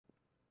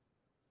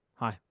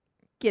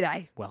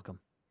G'day. Welcome.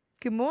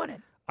 Good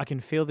morning. I can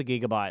feel the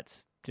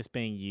gigabytes just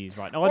being used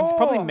right now. It's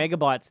probably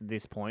megabytes at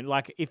this point.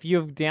 Like if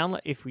you've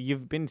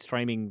been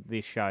streaming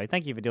this show,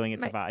 thank you for doing it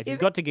so Mate, far. If you've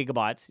got to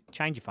gigabytes,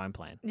 change your phone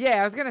plan.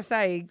 Yeah, I was going to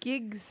say,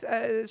 gigs,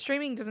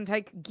 streaming doesn't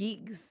take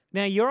gigs.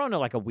 Now you're on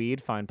like a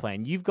weird phone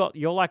plan.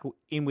 You're like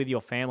in with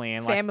your family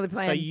and like Family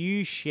plan. So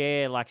you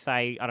share like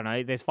say I don't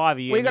know. There's 5 of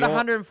you. We've and got you're-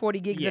 140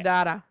 gigs Yeah. of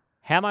data.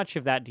 How much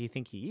of that do you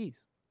think you use?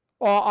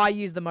 Or I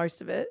use the most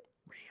of it.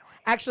 Really?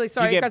 Actually,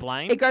 sorry, get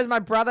blamed? it goes my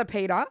brother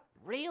Peter.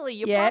 Really,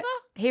 your Yeah. brother?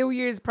 He'll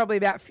use probably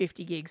about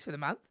 50 gigs for the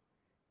month.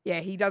 Yeah,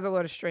 he does a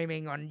lot of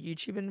streaming on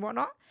YouTube and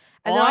whatnot.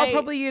 And then I'll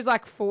probably use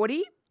like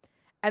 40.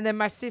 And then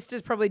my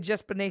sister's probably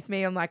just beneath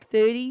me on like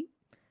 30.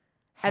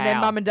 And then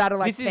How? mum and dad are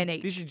like This 10 is,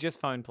 each. This is just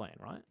phone plan,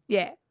 right?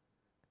 Yeah.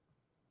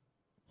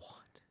 What?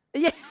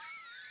 Yeah.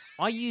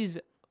 I use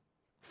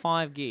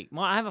 5 gig.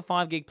 I have a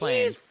 5 gig plan.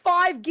 You use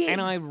 5 gigs. And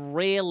I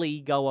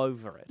rarely go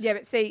over it. Yeah,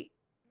 but see,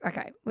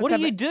 okay. What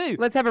do you do?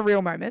 Let's have a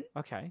real moment.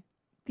 Okay.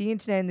 The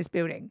internet in this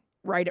building,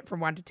 rate it from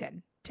 1 to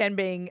 10. 10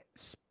 being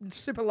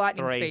super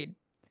lightning 3. speed.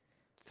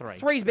 3.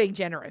 3's being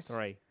generous.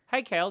 3.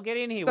 Hey, Cal, get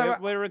in here. So,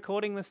 we're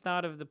recording the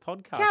start of the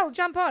podcast. Cal,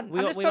 jump on. We-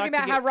 I'm just we talking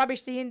like to about how get-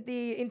 rubbish the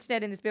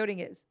internet in this building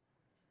is.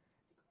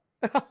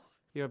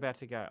 You're about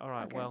to go. All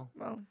right, Okay, well,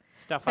 well,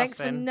 stuff thanks us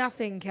for then.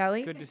 nothing,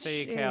 Kelly. Good to see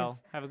you, Cheers. Cal.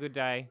 Have a good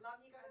day.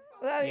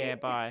 Love Yeah, you.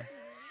 bye.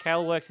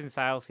 Cal works in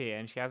sales here,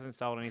 and she hasn't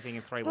sold anything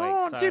in 3 weeks.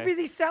 Oh, I'm so too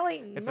busy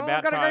selling. It's Oh, about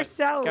I've got to go time.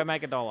 sell. Go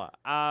make $1.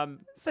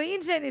 So the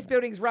internet in this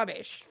building's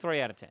rubbish.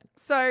 3 out of 10.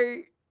 So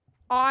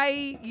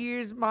I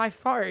use my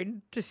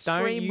phone to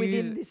stream use-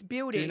 within this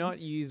building Do not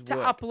use to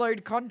work.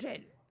 upload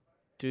content.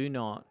 Do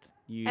not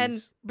use.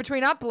 And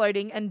between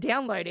uploading and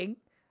downloading,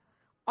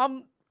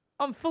 I'm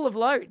full of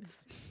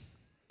loads.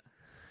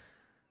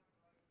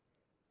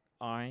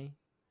 I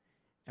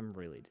am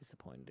really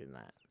disappointed in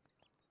that.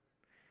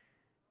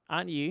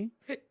 Aren't you?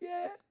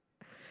 Yeah.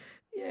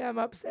 Yeah, I'm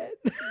upset.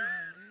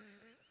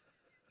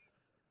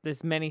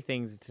 There's many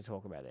things to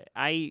talk about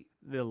there.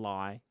 The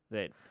lie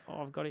that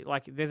I've got it.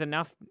 Like, there's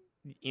enough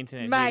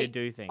internet here to Mate,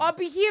 do things. I'll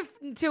be here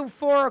until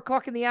 4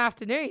 o'clock in the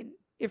afternoon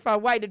if I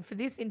waited for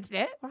this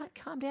internet. All right,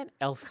 calm down,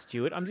 Elf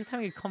Stewart. I'm just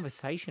having a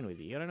conversation with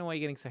you. I don't know why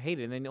you're getting so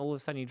heated, and then all of a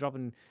sudden you're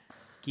dropping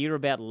gear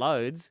about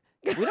loads.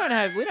 We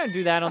don't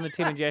do that on the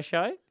Tim and Jess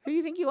show. Who do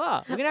you think you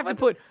are? We're gonna have to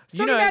put.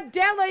 Talking about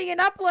downloading and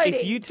uploading.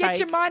 if you Get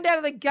your take- mind out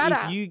of the gutter.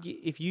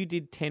 if you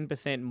did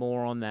 10%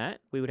 more on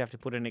that, we would have to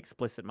put an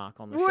explicit mark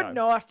on the Would show.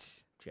 not.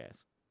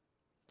 Jess.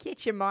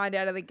 Get your mind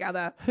out of the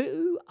gutter.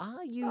 Who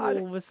are you I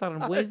all of a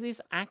sudden? Where's this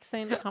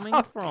accent coming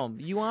from?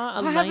 You are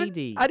a I haven't-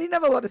 lady. I didn't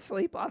have a lot of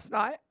sleep last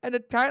night. And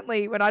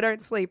apparently when I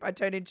don't sleep, I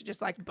turn into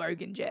just like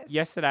Bogan Jess.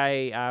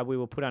 Yesterday, we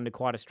were put under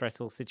quite a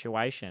stressful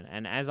situation,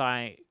 and as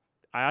I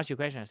asked you a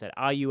question, I said,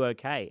 "Are you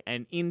okay?"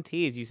 And in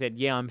tears, you said,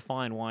 "Yeah, I'm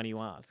fine. Why do you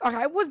ask?" Okay,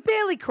 I was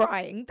barely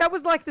crying. That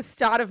was like the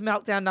start of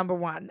meltdown number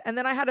 1. And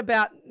then I had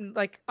about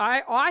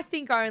I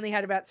think I only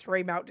had about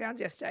 3 meltdowns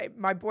yesterday.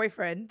 My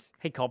boyfriend,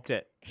 He copped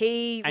it,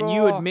 he and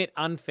you admit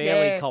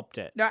unfairly yeah. copped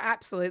it. No,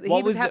 absolutely. What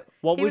he was,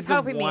 what was the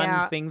helping me one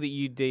out. thing that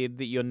you did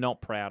that you're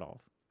not proud of?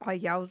 I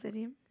yelled at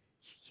him.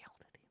 You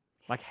yelled at him.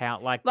 Like how?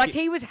 Like Like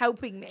he was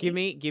helping me.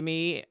 Give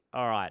me.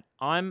 All right,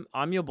 I'm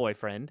your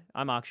boyfriend.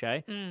 I'm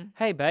Akshay. Mm.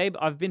 Hey, babe,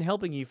 I've been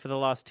helping you for the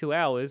last 2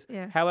 hours.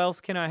 Yeah. How else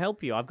can I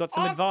help you? I've got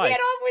some Oh, advice. get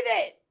on with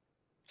it.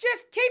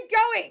 Just keep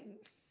going.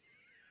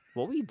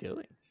 What were you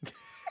doing?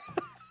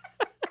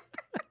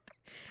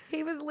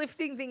 He was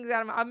lifting things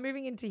out of my... I'm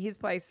moving into his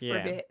place for Yeah.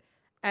 a bit.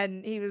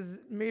 And he was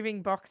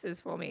moving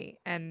boxes for me.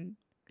 And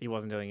He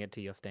wasn't doing it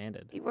to your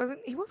standard. he wasn't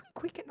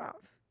quick enough.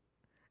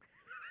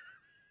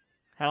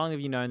 How long have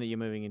you known that you're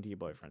moving into your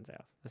boyfriend's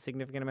house? A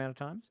significant amount of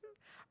time?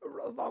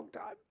 A long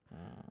time.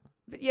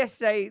 But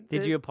yesterday...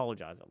 Did you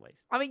apologize at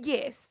least? I mean,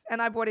 yes.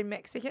 And I bought him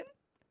Mexican.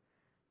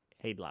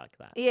 He'd like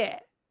that. Yeah.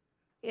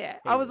 Yeah.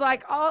 He I was would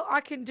like, oh,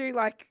 I can do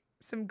like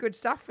some good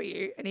stuff for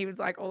you. And he was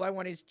like, all I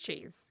want is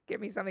cheese. Get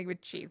me something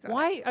with cheese on it.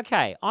 Why?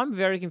 Okay, I'm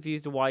very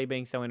confused of why you're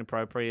being so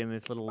inappropriate in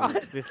this little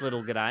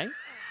g'day.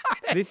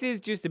 This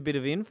is just a bit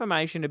of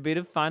information, a bit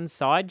of fun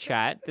side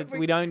chat that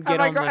we don't get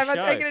on the Am show. I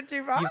taking it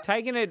too far? You've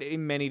taken it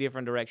in many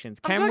different directions.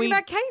 I'm Can talking we?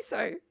 about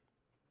queso.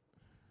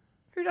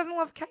 Who doesn't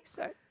love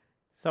queso?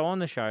 So on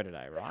the show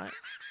today, right?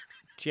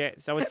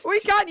 So it's. We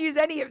can't use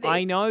any of this.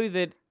 I know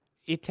that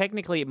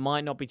it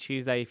might not be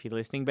Tuesday if you're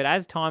listening, but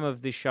as time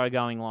of this show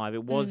going live,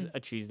 it was a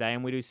Tuesday,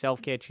 and we do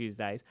self-care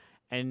Tuesdays,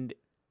 and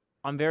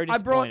I'm very I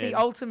disappointed. brought the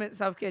ultimate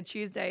self-care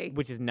Tuesday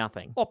which is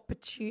nothing.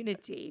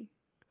 opportunity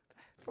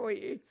for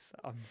you.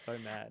 I'm so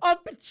mad.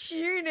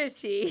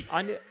 Opportunity.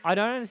 I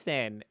don't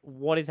understand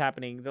what is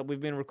happening. That we've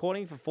been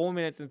recording for 4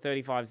 minutes and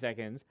 35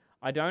 seconds.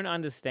 I don't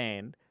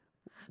understand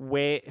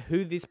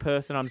who this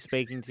person I'm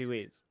speaking to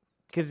is.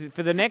 Because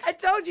for the next I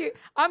told you,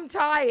 I'm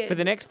tired. for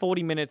the next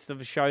 40 minutes of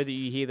the show that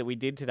you hear that we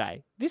did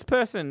today, this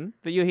person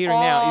that you're hearing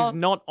now is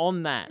not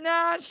on that.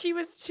 Nah, she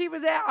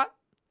was out.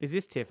 Is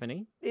this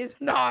Tiffany?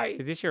 No.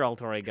 Is this your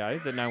alter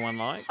ego that no one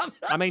likes? I'm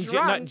I mean,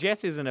 drunk.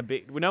 Jess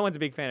isn't no one's a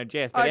big fan of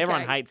Jess, but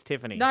everyone Okay. hates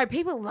Tiffany. No,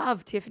 people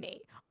love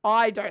Tiffany.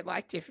 I don't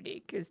like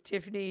Tiffany because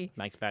Tiffany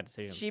Makes bad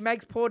decisions. she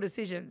makes poor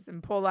decisions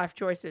and poor life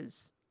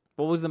choices.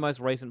 What was the most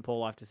recent poor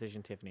life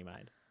decision Tiffany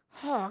made?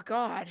 Oh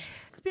God,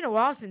 it's been a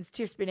while since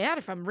Tiff's been out.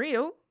 If I'm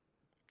real,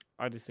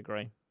 I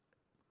disagree.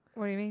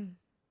 what do you mean?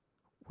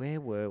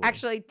 Where were we?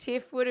 Actually,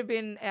 Tiff would have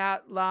been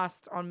out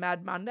last on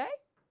Mad Monday,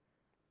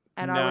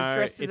 and I was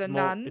dressed as a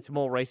nun. It's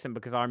more recent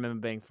because I remember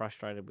being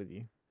frustrated with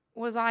you.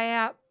 Was I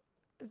out?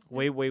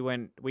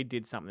 We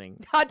did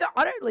something. I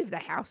don't leave the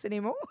house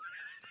anymore.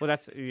 Well,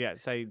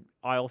 so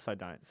I also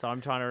don't. So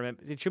I'm trying to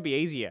remember. It should be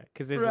easier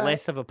because there's Right.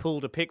 less of a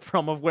pool to pick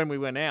from of when we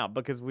went out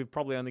because we've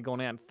probably only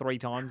gone out 3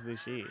 times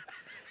this year.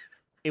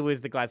 It was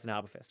the Gladstone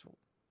Harbour Festival.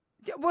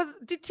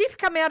 Did Tiff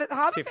come out at the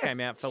Harbour Tiff Fest? came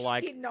out for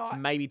She did not.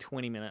 maybe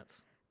 20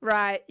 minutes.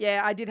 Right,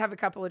 yeah, I did have a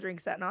couple of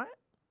drinks that night.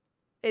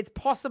 It's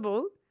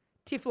possible.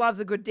 Tiff loves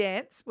a good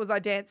dance. Was I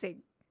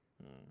dancing?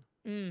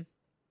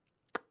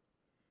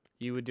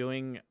 You were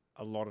doing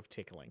a lot of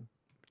tickling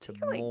to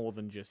more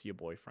than just your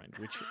boyfriend,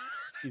 which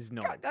is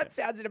not. God, that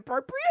sounds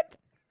inappropriate.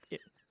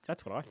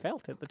 That's what I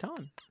felt at the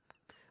time.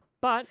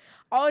 But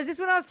Oh, is this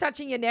when I was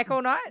touching your neck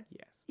all night?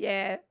 yes.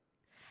 Yeah.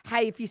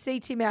 Hey, if you see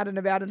Tim out and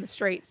about in the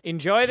streets,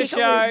 Enjoy the tickle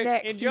show. his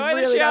neck. He Enjoy the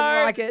really show.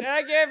 doesn't like it.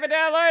 Thank you for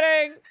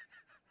downloading.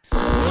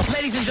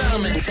 Ladies and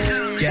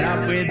gentlemen, get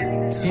up with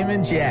Tim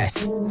and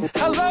Jess.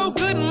 Hello,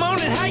 good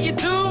morning, how you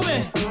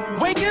doing?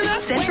 Waking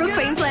up, Central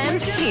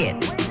Queensland's hit.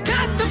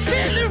 got the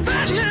feeling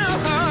right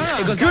now.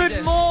 It goes like Good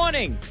this.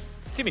 morning.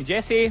 It's Tim and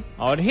Jess here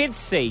on Hit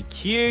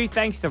CQ.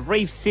 Thanks to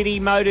Reef City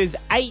Motors,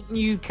 8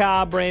 new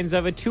car brands,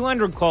 over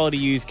 200 quality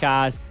used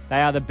cars.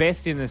 They are the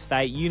best in the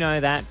state. You know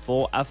that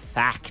for a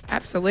fact.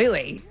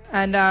 Absolutely.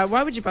 And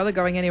why would you bother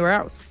going anywhere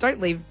else? Don't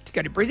leave to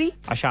go to Brizzy.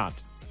 I shan't.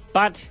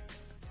 But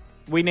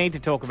we need to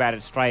talk about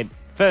it straight.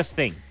 First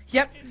thing,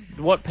 Yep.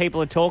 what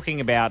people are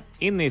talking about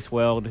in this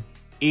world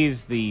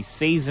is the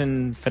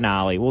season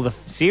finale, well, the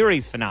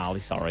series finale,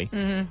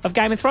 of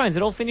Game of Thrones.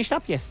 It all finished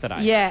up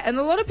yesterday. Yeah, and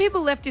a lot of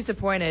people left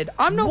disappointed.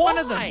 I'm not one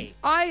of them. Why?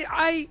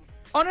 I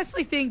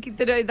honestly think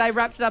that they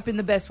wrapped it up in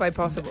the best way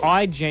possible.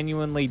 I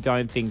genuinely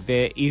don't think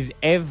there is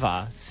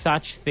ever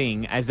such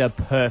thing as a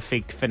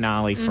perfect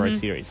finale for a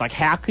series. Like,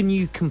 how can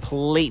you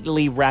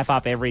completely wrap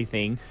up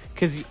everything?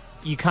 Because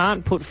you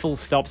can't put full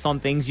stops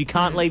on things. You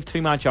can't leave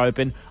too much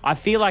open. I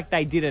feel like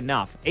they did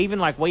enough. Even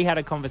like we had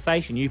a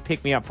conversation. You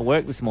picked me up for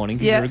work this morning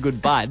because Yeah. you're a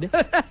good bud.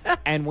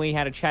 And we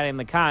had a chat in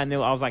the car. And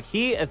I was like,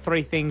 here are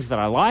 3 things that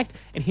I liked.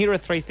 And here are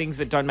 3 things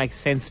that don't make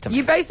sense to me.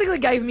 You basically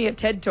gave me a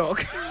TED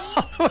Talk.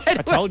 I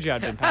told you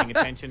I'd been paying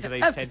attention to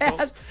these TED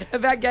Talks.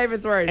 about Game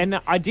of Thrones. And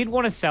I did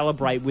want to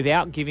celebrate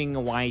without giving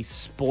away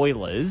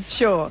spoilers.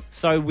 Sure.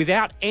 So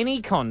without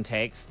any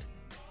context,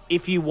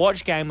 if you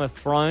watch Game of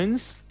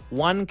Thrones,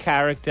 one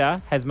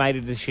character has made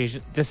a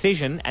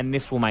decision, and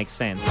this will make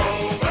sense.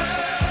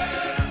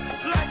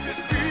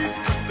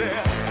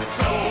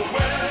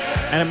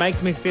 And it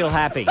makes me feel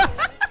happy.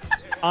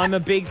 I'm a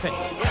big fan.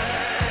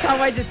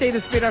 Can't wait to see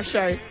the spin-off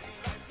show.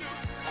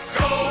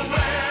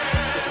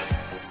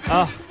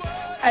 Oh,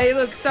 Hey,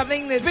 look,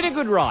 something that's it's been a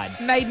good ride.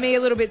 made me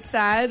a little bit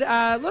sad.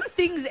 A lot of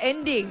things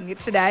ending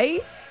today.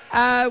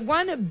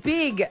 One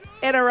big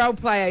NRL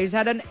player who's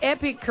had an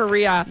epic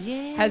career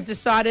has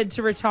decided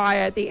to retire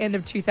at the end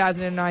of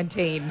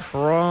 2019.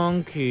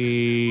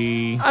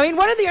 Cronky. I mean,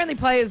 one of the only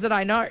players that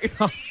I know.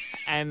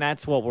 And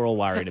that's what we're all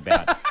worried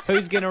about.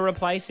 Who's going to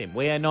replace him?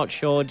 We are not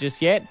sure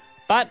just yet,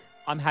 but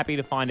I'm happy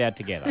to find out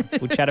together.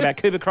 We'll chat about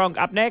Cooper Cronk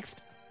up next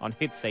on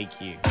Hit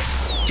CQ.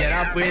 Get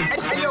up with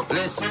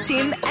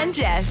Tim and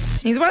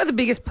Jess. He's one of the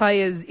biggest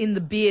players in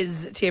the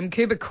biz, Tim.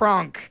 Cooper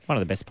Cronk. One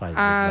of the best players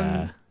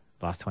of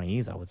the last 20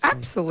 years, I would say.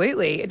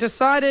 Absolutely.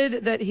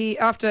 Decided that he,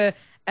 after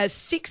a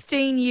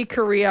 16-year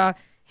career,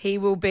 he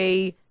will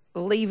be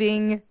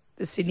leaving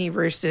the Sydney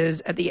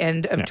Roosters at the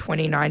end of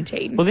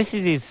 2019. Well, this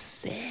is his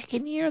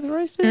 2nd year of the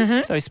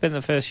Roosters. So he spent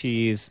the first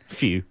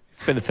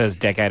spent the first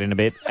decade and a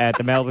bit at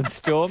the Melbourne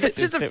Storm.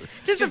 just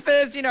the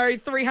first,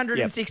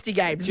 360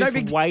 games. No Just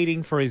big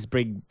waiting for his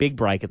big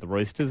break at the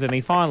Roosters, and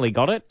he finally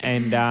got it.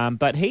 And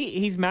but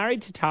he's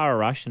married to Tara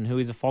Rushton, who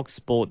is a Fox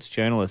Sports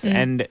journalist,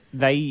 and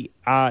they're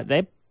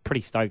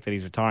pretty stoked that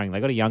he's retiring. They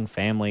got a young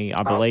family,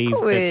 I believe.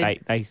 good.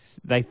 That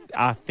they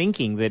are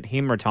thinking that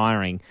him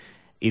retiring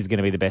is going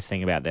to be the best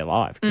thing about their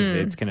life because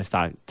it's going to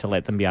start to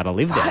let them be able to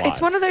live their lives.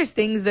 It's one of those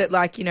things that,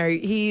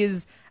 he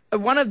is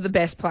one of the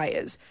best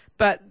players,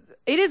 but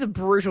it is a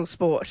brutal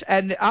sport.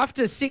 And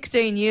after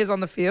 16 years on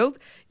the field,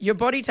 your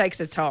body takes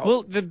a toll.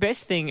 Well, the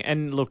best thing,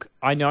 and look,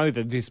 I know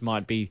that this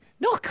might be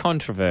not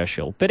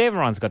controversial, but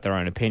everyone's got their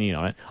own opinion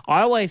on it.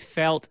 I always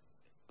felt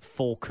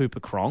for Cooper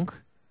Cronk,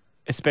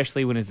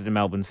 especially when he was at the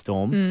Melbourne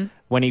Storm,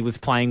 when he was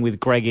playing with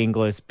Greg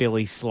Inglis,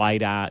 Billy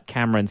Slater,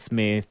 Cameron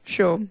Smith,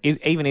 Sure.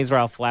 even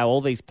Israel Folau,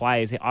 all these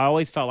players, I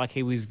always felt like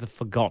he was the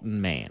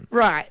forgotten man.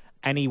 Right.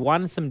 And he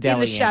won some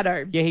Dally M.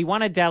 shadow. Yeah, he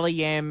won a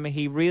Dally M.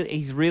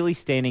 He's really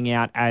standing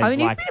out as He's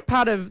been a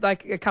part of a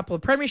couple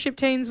of premiership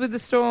teams with the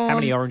Storm. How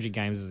many Orangey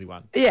games has he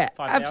won? Yeah,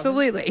 5,000?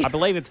 absolutely. I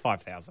believe it's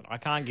 5,000. I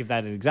can't give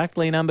that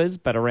exactly numbers,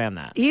 but around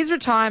that. His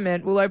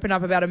retirement will open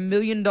up about $1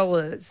 million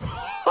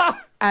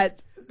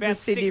at about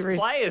Sydney 6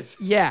 players.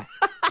 Yeah.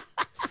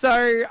 So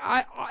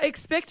I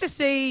expect to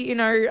see,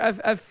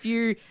 a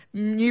few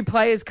new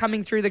players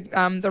coming through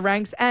the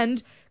ranks,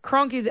 and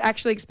Cronk is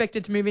actually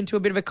expected to move into a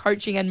bit of a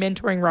coaching and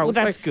mentoring role. Well,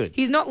 that's good.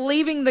 He's not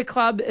leaving the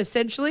club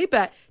essentially,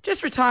 but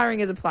just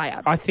retiring as a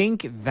player. I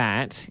think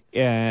that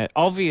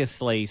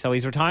obviously, so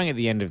he's retiring at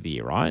the end of the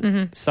year, right?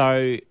 Mm-hmm.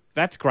 So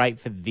that's great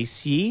for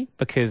this year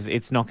because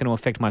it's not going to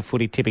affect my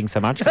footy tipping so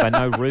much because I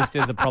know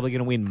Roosters are probably going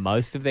to win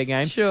most of their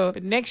games. Sure.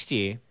 But next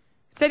year,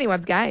 It's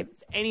anyone's game.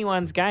 it's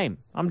anyone's game.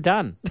 I'm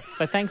done.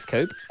 So thanks,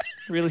 Coop.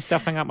 Really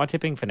stuffing up my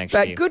tipping for next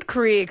But year. good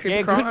career, Cooper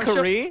Yeah, Cronk. good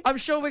career. I'm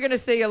sure we're going to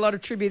see a lot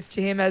of tributes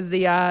to him as the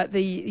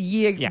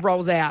year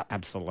rolls out.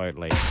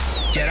 Absolutely.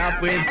 Get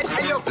up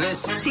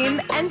with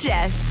Tim and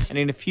Jess. And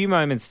in a few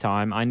moments'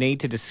 time, I need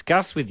to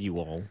discuss with you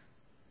all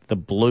the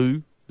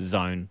Blue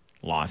Zone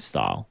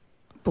lifestyle.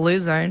 Blue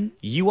Zone.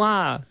 You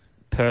are,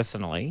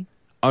 personally,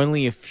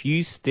 only a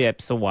few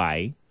steps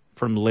away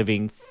from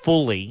living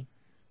fully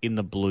in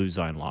the Blue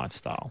Zone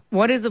lifestyle.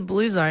 What is a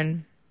Blue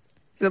Zone?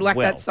 Is it like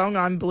Well- that song,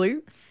 I'm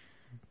Blue?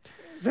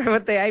 Is that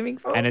what they're aiming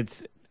for? And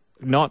it's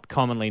not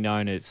commonly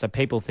known as, so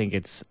people think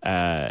it's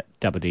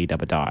Dubba Dee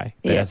Dubba Die.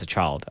 But Yeah. as a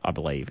child, I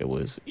believe it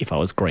was, if I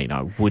was green,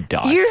 I would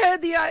die. You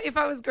heard the if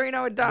I was green,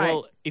 I would die.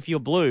 Well, if you're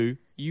blue,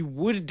 you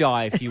would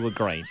die if you were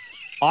green.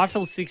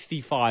 Eiffel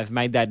 65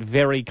 made that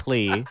very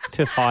clear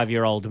to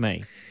 5-year-old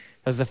me.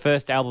 It was the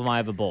first album I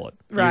ever bought.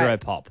 Right.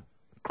 Europop.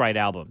 Great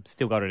album.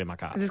 Still got it in my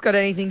car. Has this got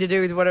anything to do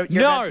with what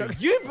you're about to No,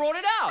 talk- you brought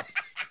it up.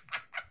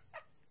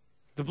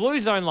 The Blue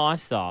Zone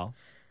lifestyle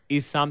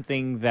is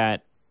something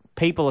that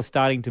people are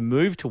starting to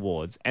move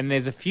towards, and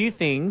there's a few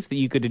things that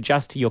you could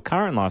adjust to your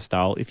current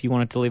lifestyle if you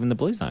wanted to live in the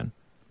Blue Zone.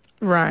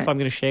 Right. So I'm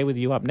going to share with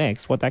you up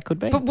next what that could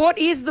be. But what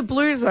is the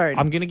Blue Zone?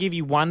 I'm going to give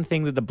you one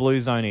thing that the Blue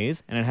Zone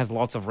is, and it has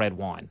lots of red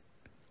wine.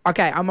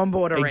 Okay, I'm on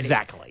board already.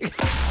 Exactly.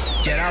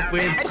 Get up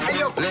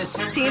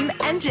with Tim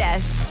and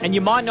Jess. And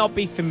you might not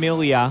be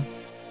familiar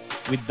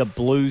with the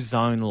Blue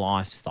Zone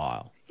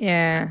lifestyle.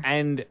 Yeah.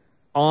 And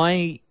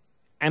I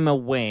am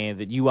aware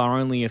that you are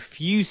only a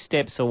few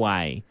steps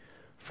away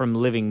from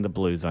living the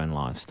Blue Zone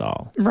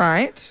lifestyle.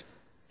 Right.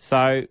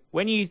 So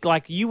when you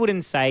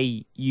wouldn't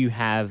say you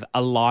have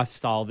a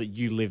lifestyle that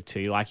you live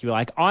to. Like, you're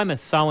like, I'm a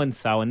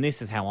so-and-so and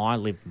this is how I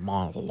live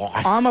my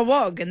life. I'm a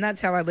wog, and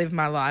that's how I live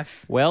my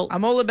life. Well,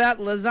 I'm all about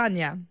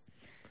lasagna.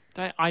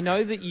 I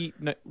know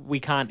that we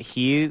can't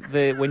hear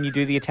when you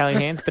do the Italian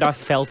hands, but I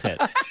felt it.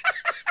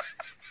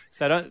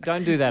 So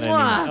don't do that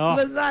Mwah, anymore.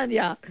 Oh,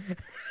 lasagna.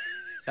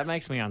 that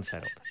makes me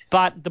unsettled.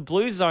 But the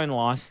Blue Zone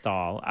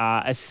lifestyle,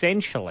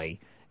 essentially,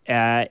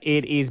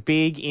 it is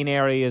big in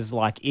areas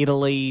like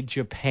Italy,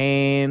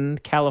 Japan,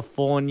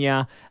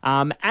 California,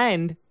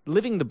 and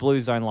living the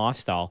Blue Zone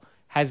lifestyle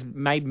has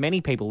made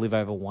many people live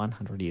over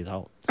 100 years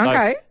old. So,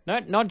 Okay.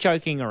 not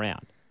joking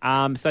around.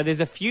 So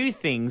there's a few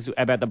things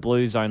about the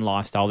Blue Zone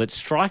lifestyle that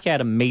strike out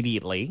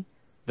immediately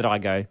that I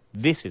go,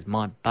 this is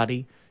my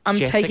buddy, I'm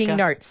Jessica taking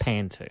notes.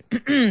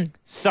 Pantu.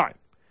 So,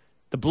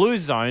 the Blue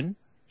Zone,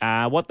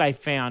 what they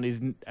found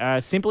is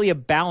simply a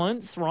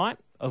balance, right,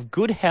 of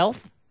good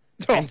health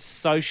and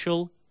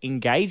social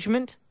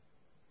engagement,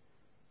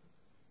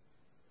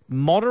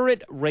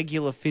 moderate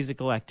regular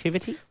physical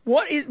activity.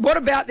 What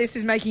about this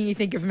is making you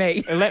think of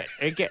me?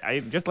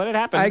 Just let it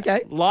happen.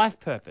 Okay. Life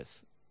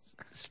purpose,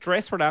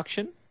 stress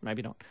reduction,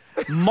 maybe not,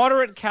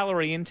 moderate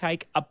calorie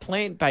intake, a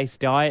plant-based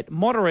diet,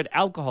 moderate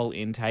alcohol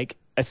intake,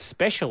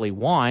 especially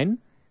wine,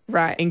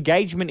 Right.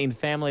 engagement in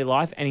family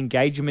life, and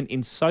engagement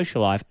in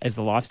social life as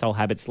the lifestyle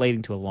habits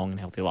leading to a long and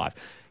healthy life.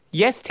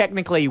 Yes,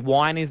 technically,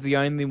 wine is the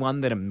only one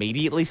that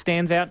immediately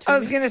stands out to I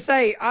was me. going to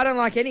say, I don't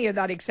like any of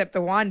that except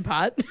the wine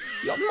part.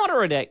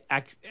 Moderate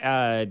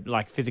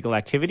physical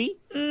activity.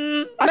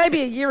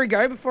 Maybe a year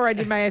ago before I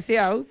did my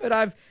SEL, but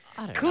I've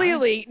don't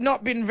clearly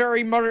not been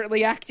very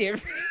moderately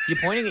active. You're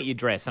pointing at your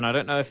dress, and I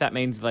don't know if that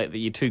means that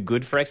you're too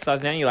good for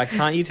exercise now. You're like,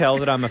 can't you tell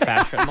that I'm a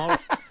fashion model?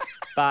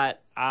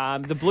 But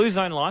the Blue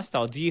Zone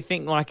lifestyle, do you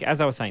think,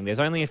 as I was saying, there's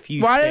only a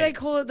few Why do steps. they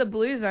call it the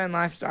Blue Zone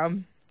lifestyle?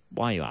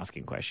 Why are you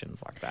asking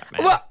questions like that,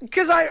 man? Well,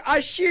 because I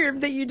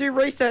assume that you do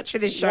research for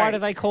this show. Why do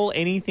they call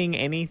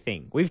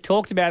anything? We've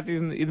talked about this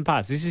in the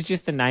past. This is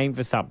just a name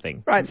for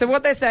something. Right, so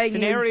what they're saying It's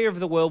an is... area of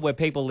the world where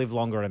people live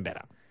longer and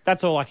better.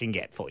 That's all I can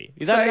get for you.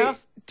 Is so that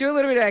enough? do a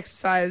little bit of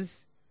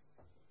exercise,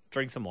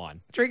 Drink some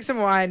wine. drink some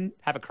wine,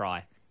 Have a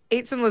cry.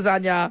 eat some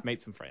lasagna,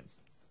 Meet some friends.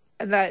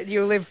 and that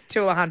you'll live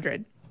till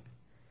 100.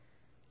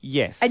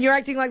 Yes. And you're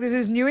acting like this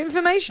is new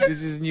information?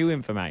 This is new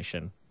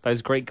information.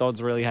 Those Greek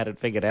gods really had it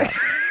figured out.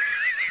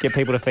 Get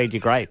people to feed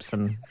you grapes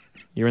and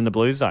you're in the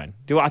Blue Zone.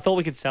 I thought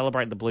we could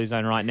celebrate the Blue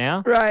Zone right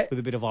now. Right. With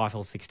a bit of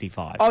Eiffel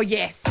 65. Oh,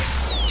 yes.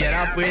 Get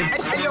up with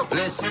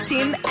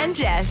Tim and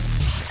Jess.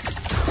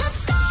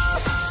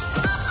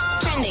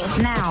 Trending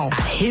now.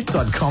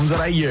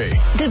 hits.com.au.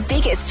 The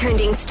biggest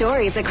trending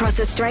stories across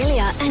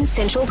Australia and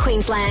Central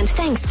Queensland,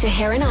 thanks to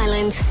Heron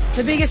Island.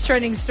 The biggest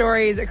trending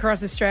stories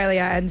across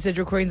Australia and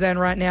Central Queensland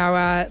right now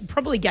are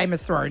probably Game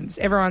of Thrones.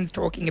 Everyone's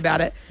talking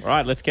about it.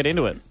 Right, let's get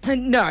into it.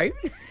 No.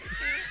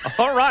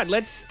 All right,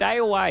 let's stay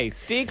away.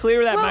 Steer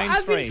clear of that Well,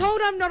 mainstream. I've been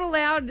told I'm not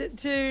allowed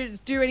to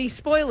do any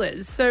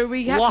spoilers, so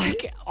we have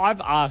Like,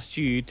 I've asked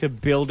you to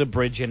build a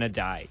bridge in a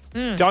day.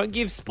 Don't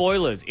give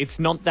spoilers. It's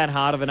not that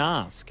hard of an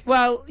ask.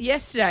 Well,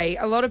 yesterday,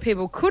 a lot of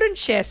people couldn't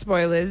share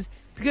spoilers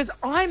because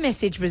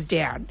iMessage was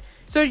down.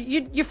 So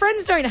your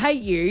friends don't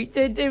hate you.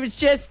 It was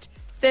just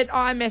that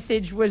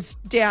iMessage was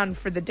down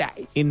for the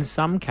day. In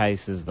some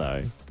cases,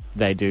 though,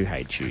 they do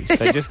hate you.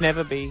 So just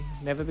never be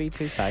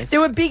too safe. There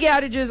were big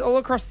outages all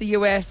across the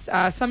US,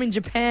 some in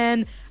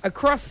Japan,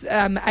 across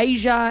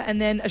Asia, and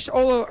then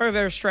all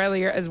over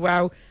Australia as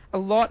well. A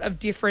lot of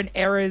different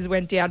errors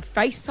went down.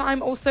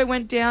 FaceTime also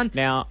went down.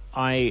 Now,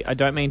 I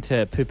don't mean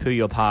to poo-poo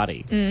your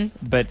party,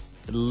 but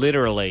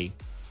literally,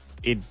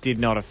 it did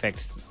not affect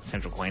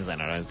Central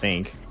Queensland, I don't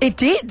think. It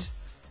did.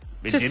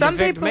 It To didn't some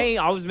affect people- me.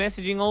 I was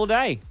messaging all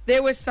day.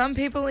 There were some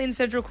people in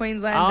Central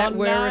Queensland that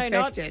were no, affected.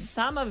 not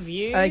some of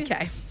you.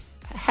 Okay.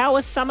 How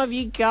are some of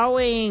you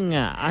going?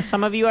 Are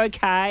some of you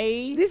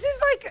okay? This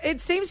is like,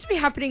 it seems to be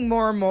happening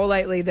more and more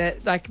lately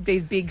that like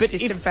these big But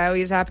system if-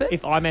 failures happen.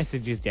 If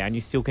iMessage is down,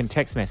 you still can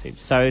text message.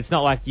 So it's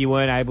not like you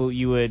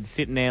were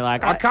sitting there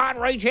like, I can't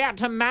reach out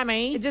to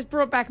Mammy. It just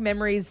brought back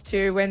memories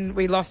to when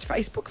we lost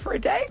Facebook for a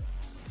day.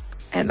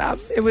 And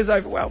it was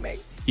overwhelming.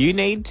 You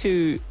need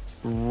to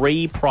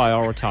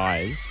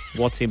reprioritise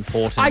what's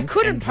important. I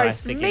couldn't and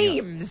post drastic in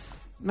your- memes.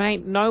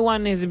 Mate, no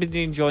one has been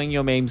enjoying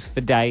your memes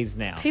for days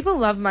now. People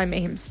love my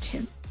memes,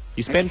 Tim.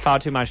 You spend far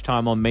too much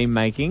time on meme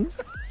making,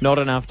 not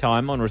enough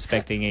time on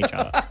respecting each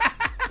other.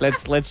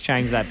 Let's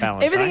change that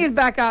balance. Everything eh? is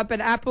back up,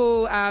 and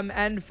Apple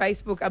and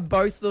Facebook are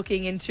both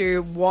looking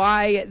into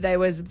why there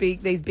was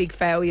these big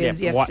failures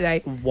Yeah,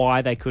 yesterday.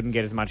 Why they couldn't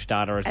get as much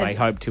data as they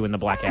hoped to in the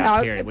blackout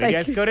No, period. We they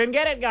just couldn't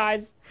get it,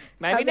 guys.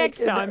 Maybe And they next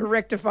can time.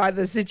 rectify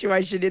the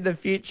situation in the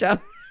future.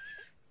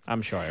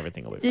 I'm sure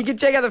everything will be You fine. can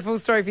check out the full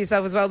story for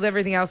yourself as well as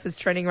everything else that's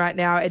trending right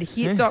now at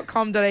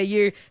hit.com.au.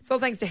 It's all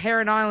thanks to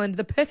Heron Island,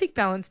 the perfect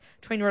balance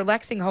between a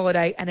relaxing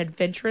holiday and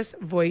adventurous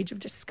voyage of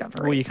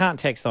discovery. Well, you can't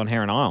text on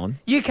Heron Island.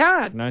 You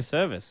can't. No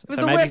service. It was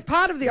the worst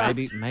part of the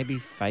island. Maybe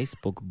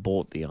Facebook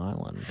bought the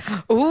island.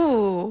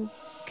 Ooh,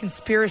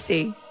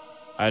 conspiracy.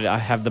 I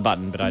have the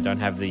button, but I don't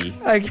have the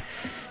Okay.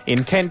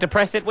 intent to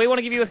press it. We want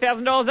to give you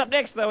 $1,000 up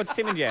next, though. It's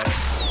Tim and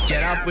Jess.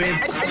 Get up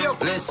with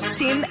Bliss.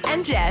 Tim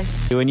and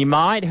Jess. And you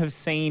might have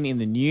seen in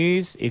the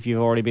news, if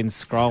you've already been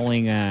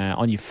scrolling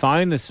on your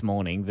phone this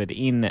morning, that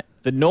in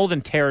the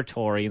Northern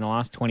Territory in the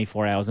last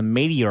 24 hours, a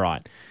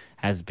meteorite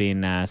has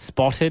been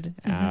spotted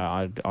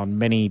on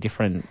many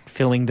different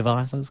filming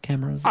devices,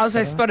 cameras.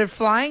 Also spotted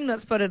flying, not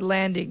spotted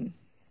landing.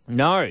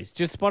 No, it's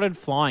just spotted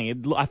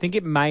flying. I think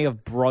it may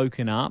have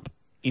broken up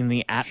in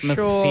the atmosphere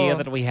Sure.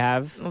 that we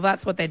have. Well,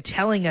 that's what they're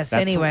telling us That's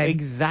anyway.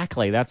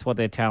 Exactly. That's what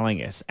they're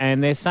telling us.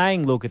 And they're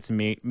saying, look, it's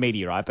a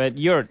meteorite, but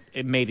you're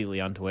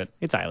immediately onto it.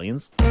 It's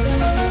aliens.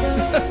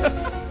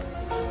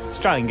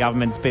 Australian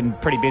government's been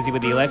pretty busy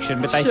with the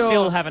election, but they Sure.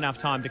 still have enough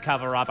time to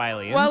cover up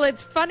aliens. Well,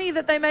 it's funny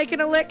that they make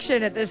an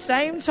election at the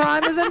same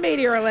time as a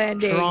meteor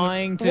landing.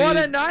 Trying to- What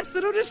a nice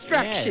little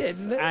distraction.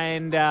 Yes.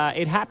 And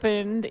it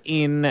happened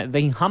in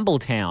the humble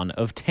town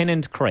of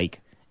Tennant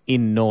Creek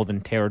in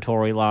Northern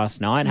Territory last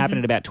night. It happened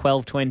at about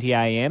 12:20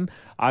 a.m.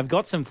 I've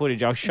got some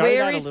footage. I'll show you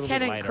Where that a is little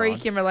Tennant bit later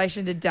Creek on. in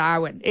relation to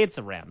Darwin? It's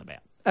a roundabout.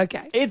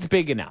 Okay. It's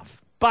big enough.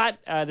 But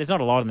there's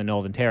not a lot in the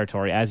Northern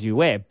Territory, as you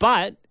aware.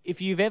 But if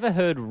you've ever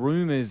heard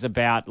rumours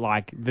about,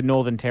 like, the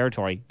Northern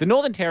Territory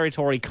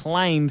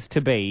claims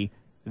to be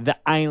the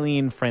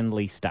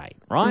alien-friendly state,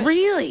 right?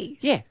 Really?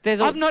 Yeah.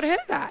 I've not heard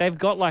that. They've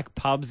got, like,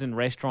 pubs and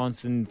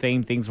restaurants and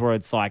themed things where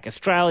it's, like,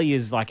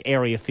 Australia's, like,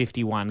 Area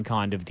 51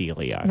 kind of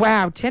dealio.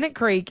 Wow, Tennant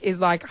Creek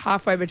is like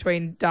halfway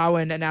between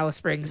Darwin and Alice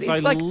Springs. So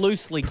it's like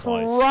loosely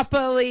close.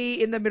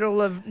 properly in the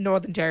middle of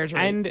Northern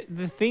Territory. And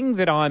the thing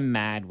that I'm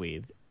mad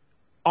with,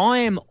 I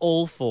am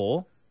all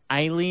for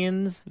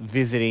aliens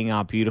visiting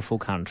our beautiful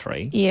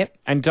country. Yep.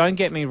 And don't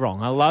get me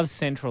wrong, I love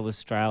Central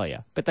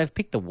Australia, but they've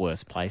picked the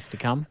worst place to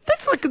come.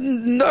 That's like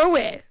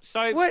nowhere.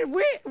 So why did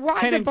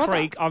Tennant they bother?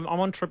 Creek, I'm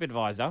on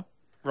TripAdvisor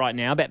right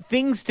now about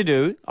things to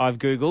do I've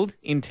Googled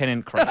in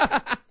Tennant Creek.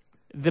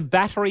 The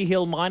Battery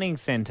Hill Mining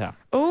Centre.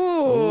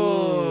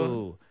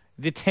 Ooh.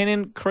 The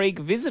Tennant Creek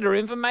Visitor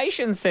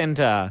Information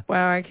Centre.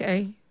 Wow,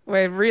 okay.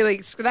 We're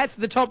really... So that's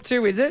the top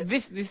two, is it?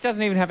 This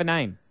doesn't even have a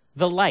name.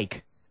 The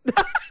Lake.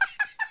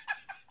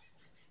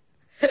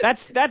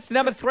 That's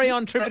number 3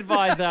 on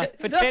TripAdvisor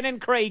for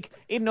Tennant Creek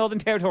in Northern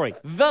Territory.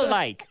 The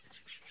Lake.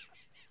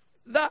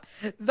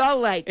 The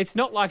lake. It's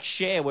not like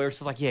Share where it's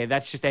just like, yeah,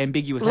 that's just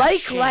ambiguous. Lake,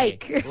 That's Share.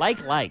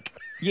 lake. Lake.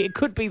 Yeah, it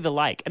could be the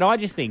lake. And I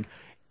just think,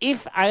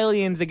 if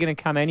aliens are going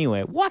to come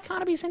anywhere, why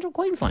can't it be Central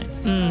Queensland?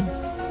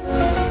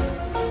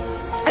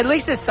 At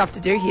least there's stuff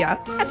to do here.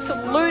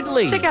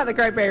 Absolutely. Check out the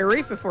Great Barrier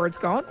Reef before it's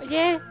gone.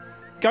 Yeah.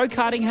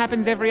 Go-karting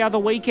happens every other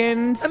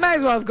weekend. I may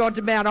as well have gone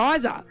to Mount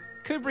Isa.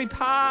 Coodbury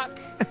Park.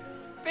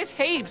 There's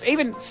heaps.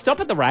 Even stop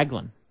at the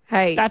Raglan.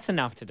 Hey, That's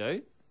enough to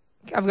do.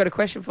 I've got a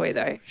question for you,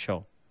 though.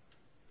 Sure.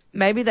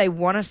 Maybe they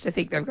want us to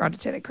think they've gone to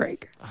Tennant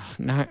Creek.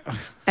 No.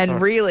 And Sorry.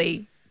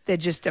 really, they're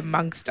just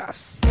amongst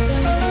us.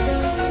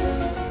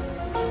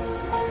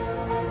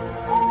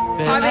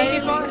 I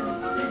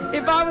mean,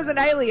 if I was an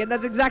alien,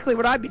 that's exactly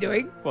what I'd be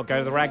doing. What, go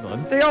to the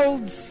Raglan? The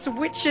old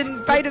switch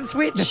and bait and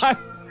switch. No.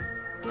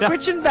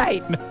 Switch and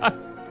bait.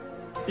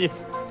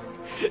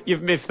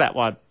 You've missed that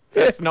one.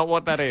 That's not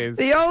what that is.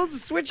 The old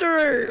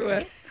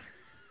switcheroo.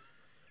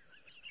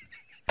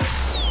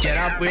 Get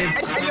up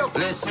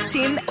with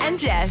Tim and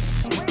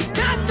Jess.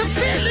 Got the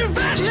feeling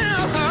right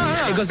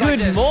now. It goes like Good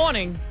this.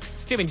 morning.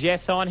 It's Tim and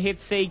Jess on Hit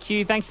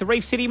CQ. Thanks to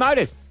Reef City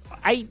Motors.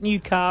 8 new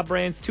car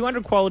brands,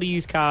 200 quality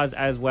used cars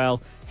as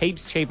well.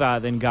 Heaps cheaper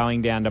than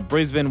going down to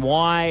Brisbane.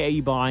 Why are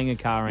you buying a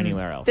car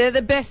anywhere else? They're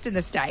the best in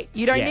the state.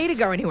 You don't Yes. need to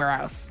go anywhere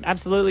else.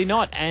 Absolutely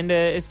not. And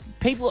it's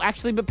people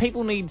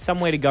need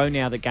somewhere to go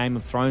now that Game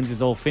of Thrones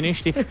is all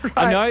finished. If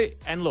I know,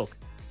 and look,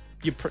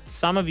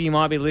 some of you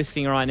might be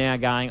listening right now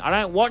going,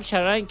 I don't watch it,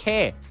 I don't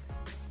care.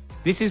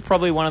 This is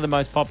probably one of the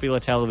most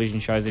popular television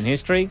shows in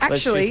history.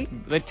 Actually,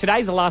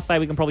 today's the last day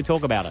we can probably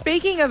talk about it.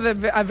 Speaking of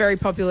a very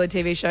popular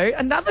TV show,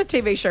 another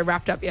TV show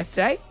wrapped up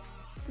yesterday.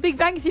 Big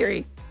Bang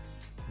Theory.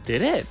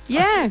 Did it?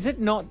 Yeah. Is it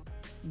not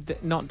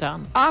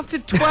done? After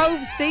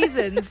 12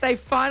 seasons, they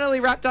finally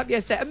wrapped up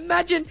yesterday.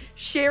 Imagine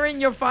sharing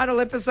your final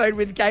episode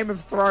with Game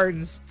of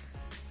Thrones.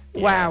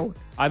 Wow.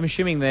 I'm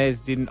assuming theirs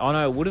didn't. Oh,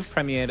 no, it would have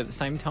premiered at the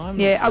same time.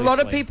 Yeah, a lot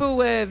of obviously. people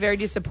were very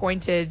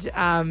disappointed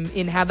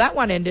in how that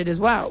one ended as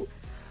well.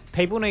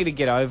 People need to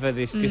get over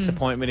this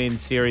disappointment in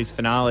series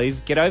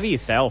finales. Get over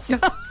yourself.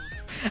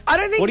 I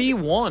don't think. What do you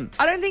want?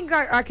 I don't think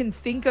I can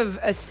think of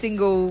a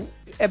single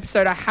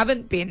episode I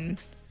haven't been.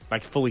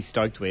 Like, fully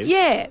stoked with?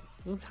 Yeah.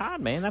 Well, it's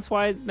hard, man. That's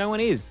why no one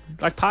is.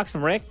 Like Parks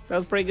and Rec, that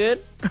was pretty good.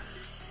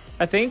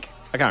 I think.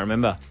 I can't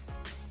remember.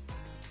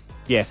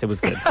 Yes, it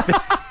was good.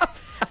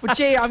 Well,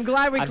 gee, I'm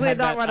glad we cleared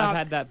that one up. I've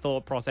had that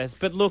thought process.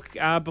 But look,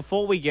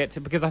 before we get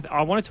to... Because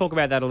I want to talk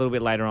about that a little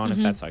bit later on, if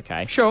that's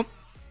okay. Sure.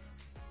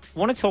 I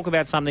want to talk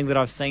about something that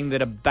I've seen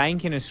that a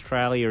bank in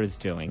Australia is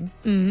doing.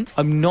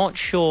 I'm not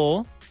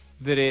sure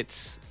that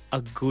it's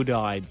a good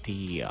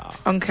idea.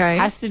 Okay. It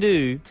has to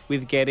do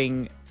with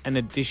getting an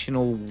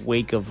additional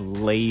week of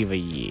leave a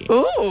year.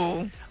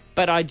 Ooh.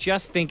 But I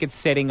just think it's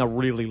setting a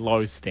really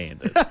low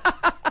standard.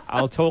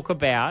 I'll talk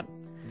about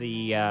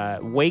the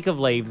week of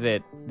leave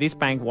that this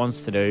bank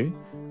wants to do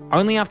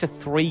only after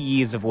 3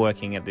 years of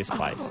working at this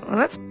place. Well,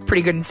 that's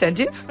pretty good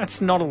incentive. That's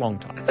not a long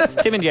time. It's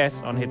Tim and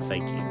Jess on Hit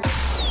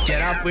CQ.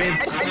 Get up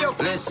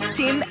with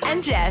Tim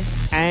and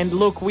Jess. And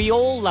look, we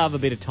all love a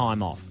bit of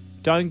time off.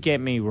 Don't get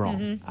me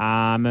wrong.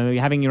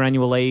 Having your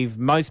annual leave,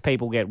 most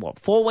people get,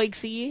 4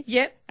 weeks a year?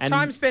 Yep. And-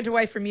 Time spent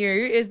away from you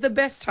is the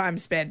best time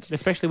spent.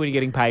 Especially when you're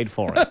getting paid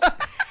for it.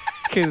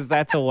 Because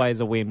that's always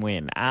a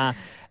win-win.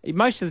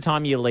 Most of the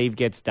time your leave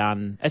gets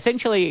done.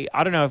 Essentially,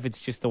 I don't know if it's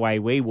just the way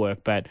we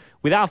work, but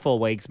with our 4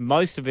 weeks,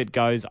 most of it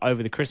goes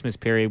over the Christmas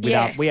period.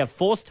 Yes. We have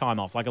forced time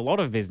off, like a lot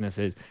of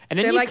businesses. And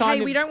then They're you like, kind hey,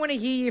 of... we don't want to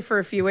hear you for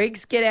a few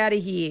weeks. Get out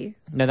of here.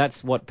 No,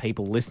 that's what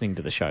people listening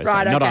to the show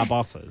Right, say, not okay. our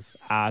bosses.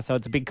 So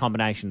it's a big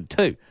combination of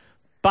two.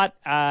 But,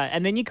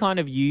 and then you're kind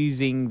of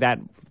using that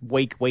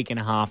week and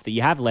a half that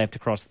you have left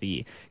across the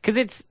year. Because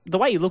it's, the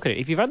way you look at it,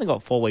 if you've only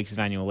got 4 weeks of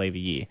annual leave a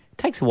year, it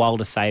takes a while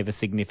to save a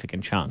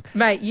significant chunk.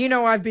 Mate, you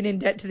know I've been in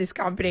debt to this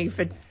company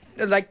for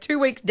like 2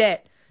 weeks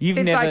debt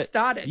since I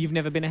started. You've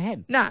never been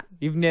ahead. Nah.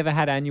 You've never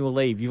had annual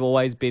leave. You've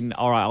always been,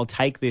 all right, I'll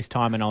take this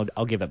time and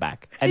I'll give it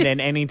back. And then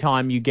any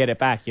time you get it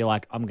back, you're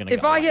like, I'm going to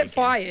If I get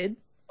fired,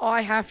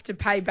 I have to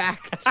pay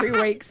back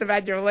 2 weeks of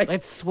annual leave.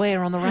 Let's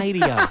swear on the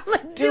radio.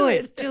 do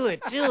it.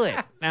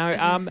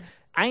 Now,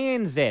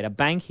 ANZ, a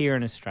bank here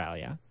in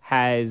Australia,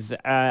 has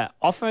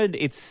offered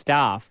its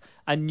staff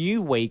a new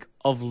week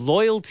of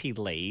loyalty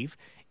leave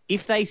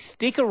if they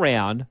stick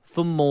around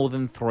for more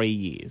than 3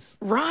 years.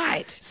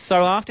 Right.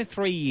 So after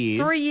 3 years...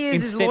 3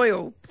 years is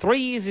loyal. 3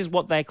 years is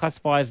what they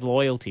classify as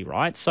loyalty,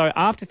 right? So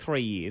after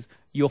 3 years,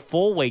 your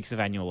 4 weeks of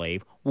annual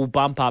leave will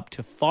bump up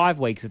to 5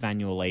 weeks of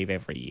annual leave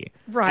every year.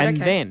 Right, and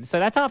okay. then, so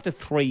that's after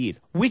 3 years,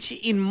 which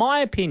in my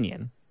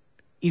opinion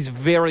is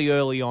very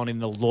early on in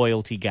the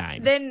loyalty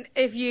game. Then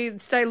if you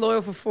stay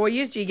loyal for 4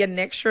 years, do you get an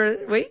extra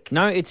week?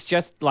 No, it's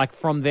just like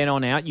from then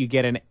on out, you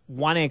get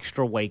one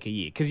extra week a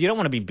year because you don't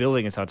want to be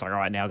building it so it's like, all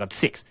right, now I've got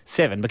 6,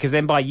 7, because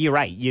then by year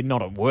 8, you're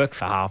not at work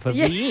for half of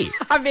the year.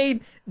 I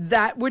mean,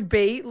 that would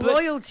be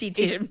loyalty,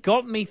 Tim. It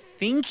got me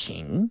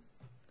thinking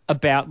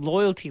about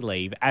loyalty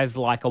leave as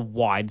like a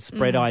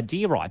widespread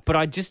idea, right? But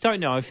I just don't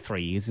know if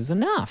 3 years is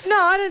enough.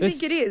 No, I don't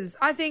think it is.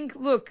 I think,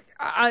 look,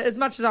 as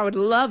much as I would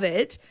love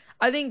it,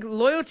 I think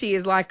loyalty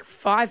is like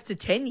 5 to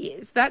 10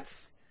 years.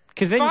 That's...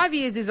 'Cause then, 5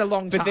 years is a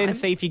long time. But then,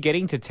 see, if you're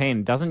getting to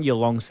 10, doesn't your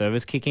long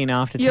service kick in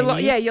after 10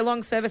 years? Yeah, your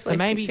long service So leave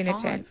maybe kicks in at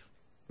 5. 10.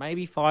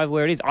 Maybe 5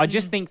 where it is. I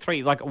just think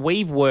 3, like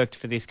we've worked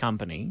for this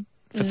company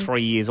for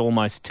 3 years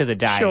almost to the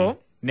day Sure.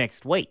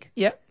 next week.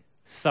 Yep.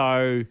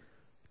 So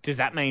does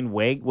that mean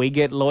we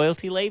get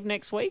loyalty leave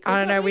next week? or I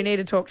don't know. We something? need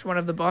to talk to one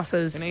of the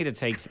bosses. We need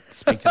to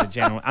speak to the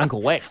general,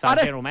 Uncle Wex, our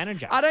general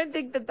manager. I don't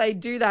think that they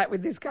do that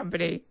with this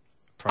company.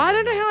 Probably I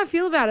don't know not. how I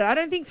feel about it. I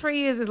don't think 3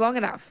 years is long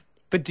enough.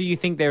 But do you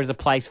think there is a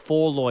place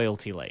for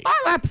loyalty leave?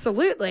 Oh,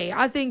 absolutely.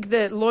 I think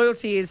that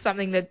loyalty is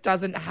something that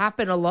doesn't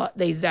happen a lot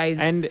these days.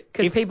 And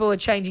because people are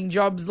changing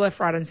jobs left,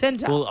 right, and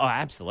centre. Well,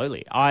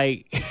 absolutely.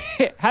 I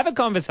have a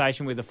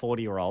conversation with a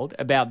 40-year-old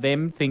about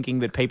them thinking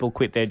that people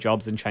quit their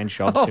jobs and change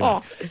jobs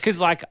too. Because,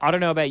 like, I don't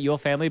know about your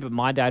family, but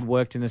my dad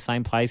worked in the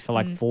same place for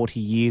like 40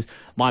 years.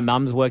 My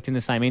mum's worked in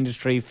the same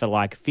industry for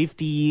like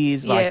 50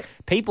 years. Yeah. Like,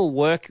 people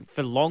work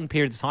for long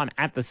periods of time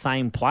at the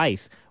same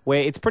place,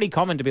 where it's pretty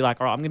common to be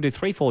like, all right, I'm going to do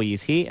 3-4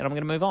 years here and I'm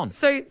going to move on.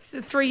 So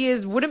 3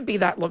 years wouldn't be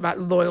that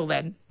loyal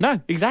then? No,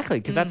 exactly,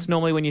 because that's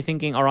normally when you're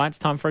thinking, all right, it's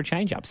time for a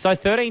change-up. So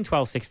 13,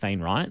 12,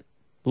 16, right?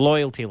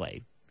 Loyalty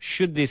leave.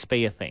 Should this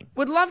be a thing?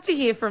 Would love to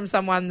hear from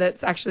someone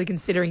that's actually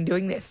considering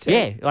doing this too.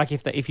 Yeah, like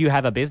if you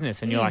have a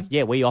business and you're like,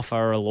 yeah, we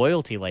offer a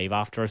loyalty leave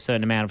after a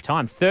certain amount of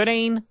time.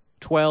 13,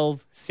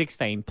 12,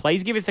 16,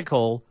 please give us a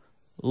call.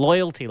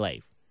 Loyalty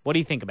leave. What do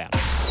you think about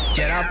it?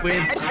 Get up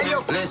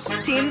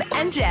with Tim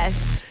and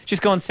Jess.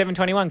 Just gone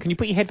 7:21. Can you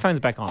put your headphones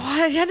back on? Oh,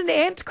 I had an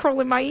ant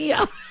crawl in my ear.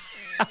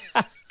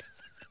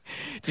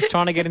 Just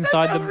trying to get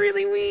inside That felt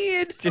really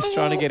weird. Just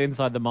trying to get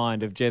inside the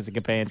mind of Jessica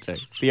Pantu.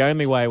 The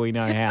only way we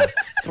know how.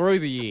 Through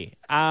the year.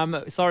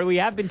 Sorry, we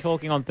have been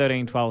talking on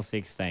 13, 12,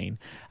 16.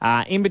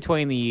 In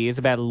between the years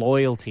about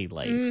loyalty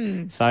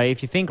leave. So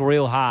if you think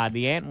real hard,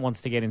 the ant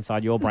wants to get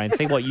inside your brain,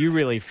 see what you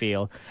really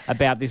feel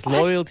about this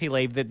loyalty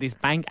leave that this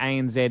Bank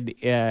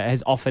ANZ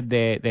has offered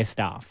their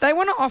staff. They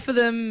want to offer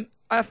them,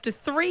 after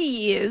 3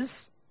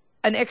 years,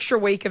 an extra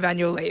week of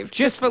annual leave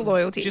just for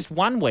loyalty. Just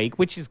 1 week,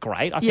 which is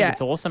great. I think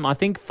it's awesome. I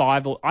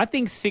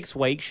think 6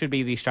 weeks should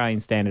be the Australian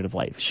standard of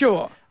leave.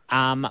 Sure.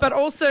 But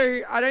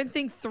also, I don't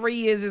think 3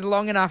 years is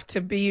long enough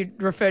to be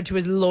referred to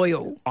as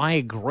loyal. I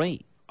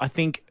agree. I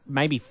think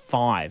maybe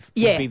 5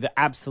 would be the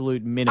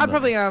absolute minimum. I'd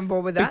probably go on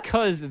board with that.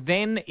 Because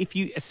then if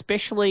you,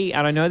 especially,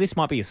 and I know this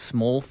might be a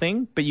small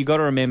thing, but you got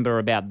to remember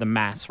about the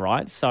mass,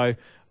 right? So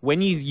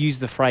when you use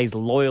the phrase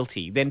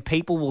loyalty, then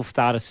people will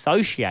start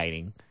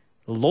associating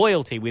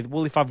loyalty with,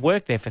 well, if I've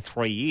worked there for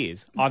 3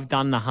 years, I've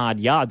done the hard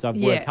yards, I've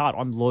worked hard,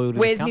 I'm loyal to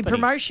Where's the company.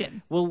 my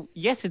promotion? Well,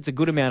 yes, it's a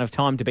good amount of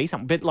time to be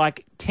something, but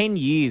like 10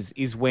 years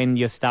is when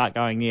you start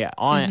going,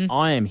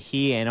 I am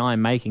here and I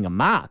am making a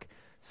mark.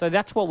 So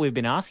that's what we've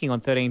been asking on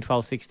 13,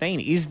 12, 16.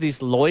 Is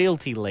this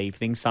loyalty leave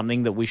thing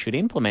something that we should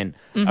implement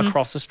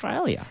across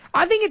Australia?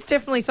 I think it's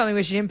definitely something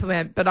we should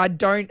implement, but I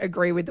don't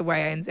agree with the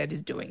way ANZ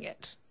is doing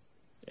it.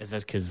 Is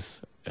that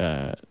because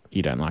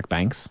you don't like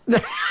banks?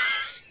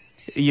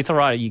 It's all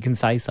right. You can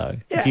say so.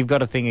 Yeah. If you've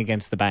got a thing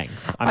against the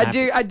banks.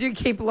 I do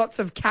keep lots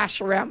of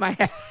cash around my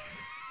house.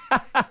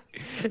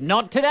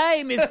 Not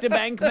today, Mr.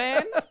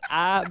 Bankman.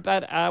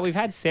 But we've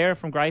had Sarah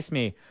from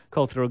Gracemere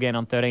call through again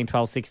on 13,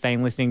 12,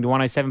 16, listening to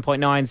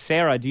 107.9.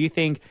 Sarah, do you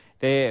think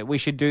we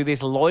should do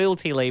this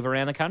loyalty leave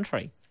around the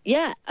country?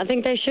 Yeah, I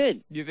think they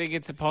should. You think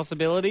it's a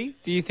possibility?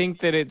 Do you think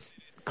that it's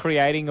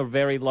creating a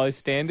very low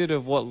standard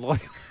of what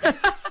loyalty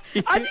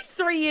I think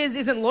 3 years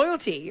isn't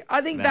loyalty. I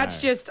think that's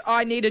just,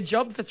 I need a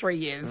job for 3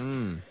 years.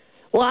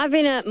 Well, I've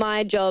been at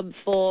my job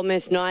for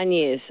almost 9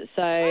 years.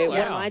 So what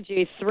am I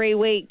due? 3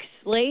 weeks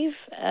leave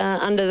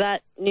under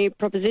that new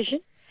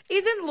proposition?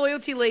 Isn't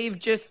loyalty leave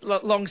just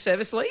long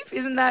service leave?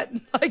 Isn't that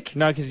like...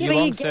 No, because your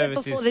long you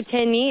service get it before the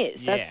 10 years.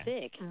 Yeah. That's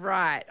sick.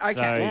 Right,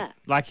 okay. So,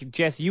 like,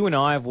 Jess, you and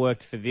I have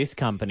worked for this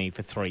company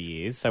for 3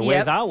 years. So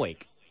where's our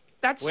week?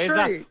 That's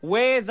true.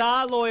 Where's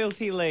our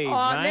loyalty leave? Oh,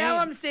 now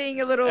I'm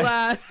seeing a little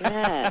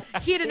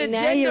hidden agenda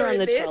now you're on in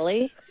the this.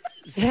 trolley.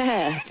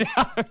 Yeah.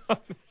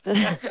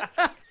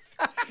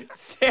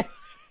 Sarah,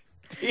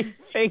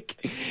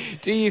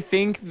 do you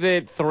think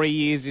that 3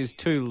 years is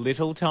too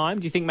little time?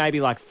 Do you think maybe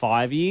like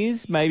 5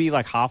 years, maybe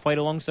like halfway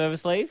to long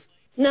service leave?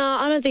 No,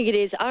 I don't think it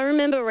is. I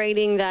remember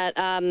reading that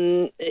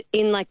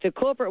in like the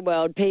corporate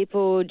world,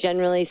 people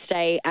generally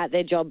stay at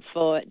their job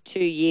for 2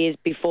 years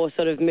before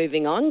sort of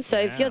moving on. So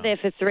if you're there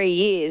for 3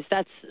 years,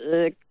 that's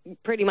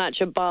pretty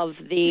much above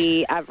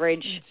the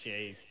average,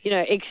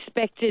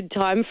 expected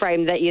time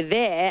frame that you're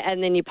there,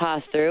 and then you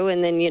pass through,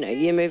 and then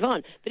you move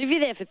on. But if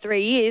you're there for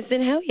 3 years,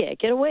 then hell yeah,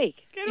 get a week.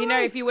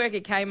 If you work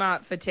at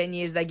Kmart for 10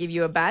 years, they give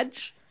you a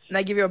badge. And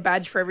they give you a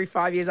badge for every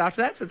 5 years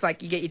after that. So it's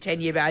like you get your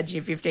 10-year badge,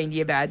 your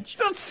 15-year badge. It's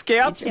not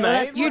Scouts,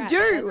 mate. You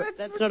do.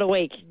 That's not a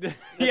week.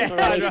 That's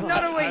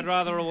not a week. I'd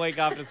rather a week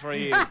after 3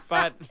 years.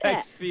 But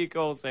thanks for your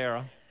call,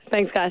 Sarah.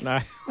 Thanks, guys. No.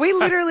 We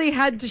literally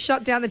had to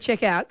shut down the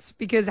checkouts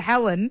because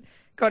Helen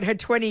got her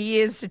 20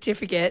 years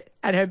certificate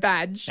and her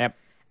badge. Yep.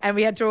 And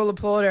we had to all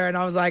applaud her. And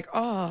I was like,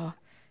 can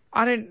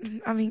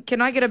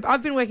I get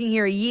I've been working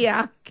here a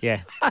year.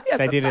 Yeah.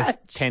 They did a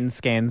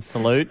 10-scan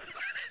salute.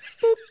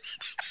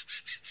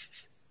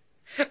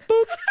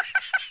 Boop.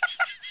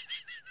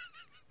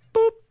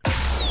 Boop.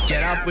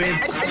 Get up with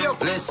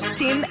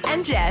Tim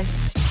and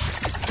Jess.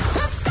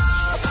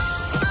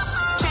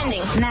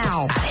 Trending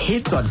now.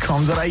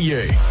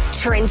 Hits.com.au.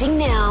 Trending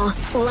now.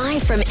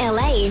 Live from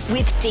LA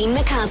with Dean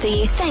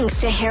McCarthy.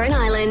 Thanks to Heron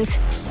Island.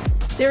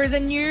 There is a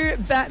new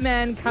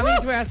Batman coming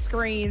to our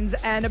screens,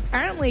 and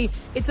apparently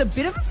it's a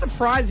bit of a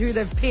surprise who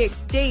they've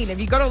picked. Dean, have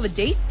you got all the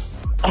deets?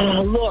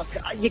 Oh, look,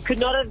 you could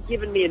not have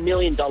given me $1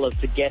 million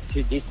to guess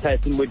who this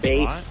person would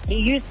be. Right. He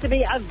used to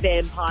be a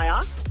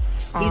vampire.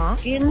 His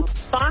skin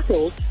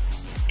sparkled,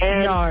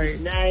 and his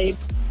name,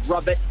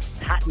 Robert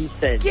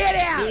Pattinson. Get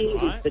out! He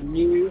is the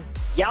new...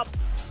 Yep.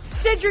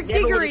 Cedric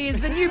Diggory is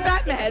the new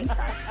Batman.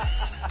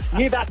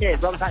 New Batman,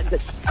 Robert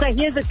Pattinson. So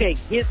here's the thing.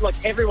 Look,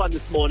 everyone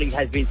this morning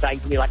has been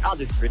saying to me, like, oh,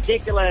 this is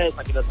ridiculous.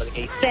 Like, it doesn't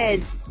make any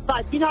sense.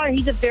 But, you know,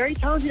 he's a very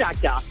talented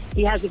actor.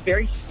 He has a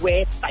very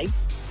square face.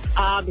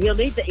 He'll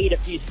need to eat a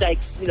few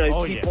steaks, you know,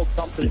 a few pork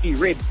chops and a few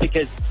ribs,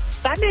 because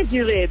Batman's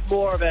usually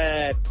more of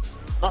a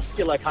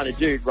muscular kind of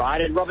dude,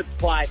 right? And Robert's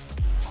quite,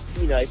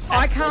 you know...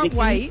 I can't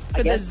wait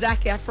for the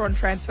Zac Efron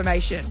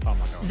transformation. Oh, my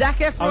God. Zac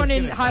Efron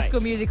in High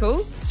School Musical,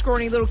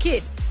 scrawny little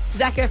kid.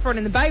 Zac Efron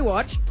in the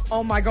Baywatch,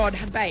 oh my God,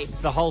 babe.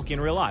 The Hulk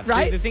in real life.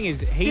 Right? See, the thing is...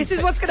 This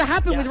is what's going to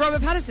happen with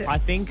Robert Pattinson. I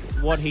think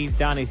what he's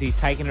done is he's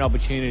taken an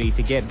opportunity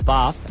to get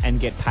buff and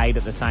get paid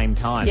at the same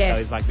time. Yes.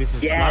 So he's like, this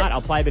is smart.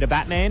 I'll play a bit of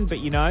Batman, but,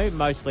 you know,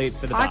 mostly it's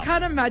for the buff. I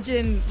can't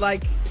imagine,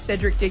 like,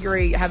 Cedric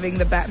Diggory having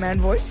the Batman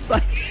voice.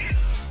 Like,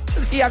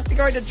 does he have to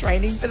go into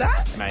training for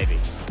that? Maybe.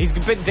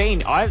 But,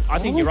 Dean, I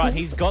think you're right.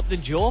 He's got the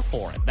jaw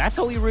for it. That's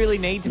all you really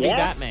need to be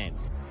Batman.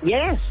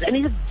 Yes, and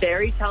he's a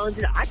very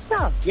talented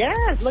actor. Yeah,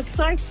 look,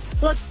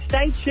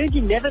 stay tuned.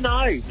 You never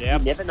know. Yep.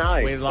 You never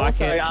know. We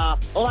like it.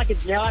 All I can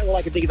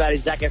think about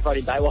is Zac Efron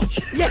in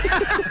Baywatch. Yeah.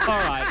 All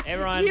right,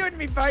 everyone. You and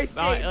me both.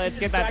 All right, let's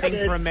get that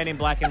thing from Men in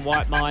Black and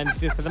White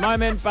Minds just for the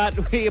moment.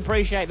 But we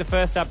appreciate the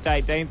first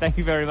update, Dean. Thank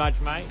you very much,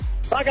 mate.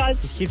 Bye,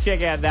 guys. You can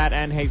check out that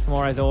and heaps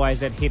more, as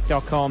always, at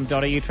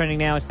hit.com.au. Trending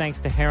now is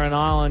thanks to Heron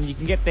Island. You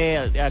can get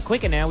there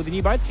quicker now with the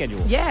new boat schedule.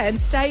 Yeah,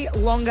 and stay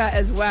longer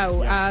as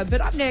well.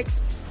 But up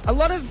next, a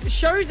lot of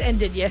shows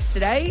ended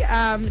yesterday.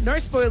 No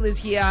spoilers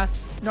here.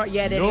 Not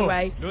yet,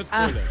 anyway. No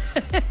spoilers.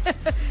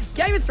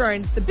 Game of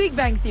Thrones, The Big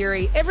Bang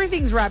Theory,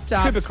 everything's wrapped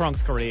up. Cooper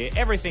Cronk's career,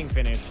 everything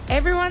finished.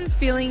 Everyone's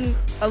feeling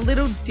a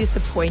little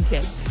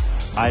disappointed.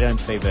 I don't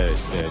see the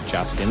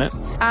just in it.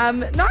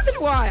 Neither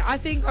do I. I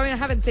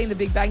haven't seen The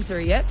Big Bang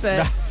Theory yet,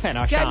 but and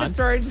I Game can't. of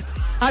Thrones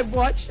I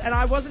watched, and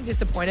I wasn't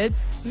disappointed.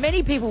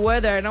 Many people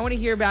were there, and I want to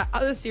hear about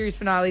other series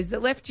finales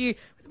that left you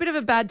with a bit of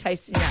a bad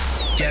taste in your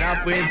mouth. Get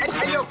up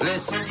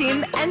with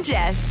Tim and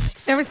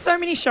Jess. There were so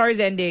many shows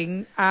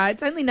ending.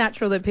 It's only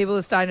natural that people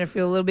are starting to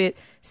feel a little bit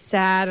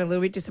sad, a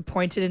little bit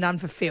disappointed and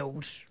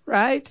unfulfilled,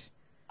 right?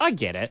 I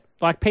get it.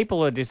 Like,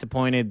 people are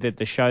disappointed that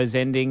the show's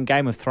ending.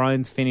 Game of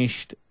Thrones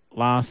finished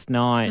last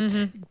night.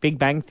 Mm-hmm. Big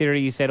Bang Theory,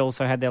 you said,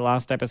 also had their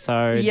last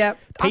episode. Yep.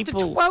 After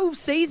 12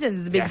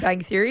 seasons, The Big Bang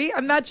Theory,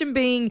 imagine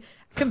being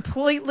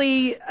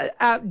completely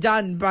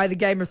outdone by the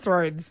Game of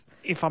Thrones.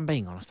 If I'm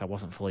being honest, I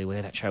wasn't fully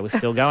aware that show was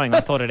still going.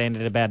 I thought it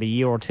ended about a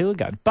year or two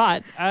ago.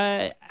 But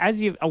a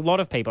lot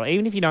of people,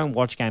 even if you don't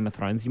watch Game of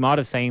Thrones, you might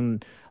have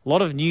seen a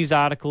lot of news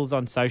articles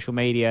on social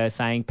media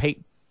saying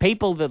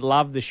people that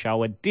love the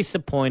show are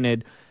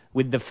disappointed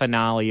with the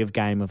finale of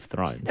Game of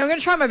Thrones. Now, I'm going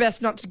to try my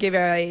best not to give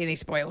away any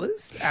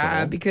spoilers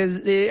because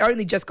it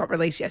only just got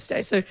released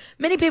yesterday. So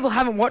many people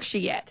haven't watched it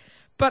yet.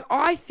 But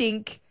I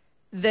think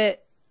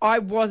that I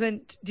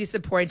wasn't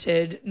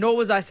disappointed, nor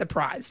was I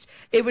surprised.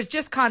 It was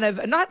just kind of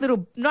a nice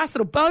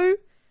little bow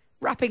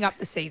wrapping up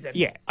the season.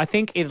 Yeah, I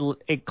think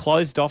it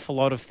closed off a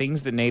lot of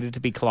things that needed to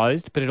be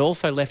closed, but it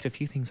also left a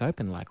few things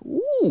open, like,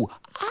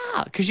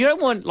 because you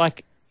don't want,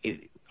 like,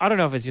 I don't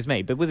know if it's just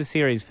me, but with a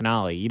series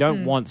finale, you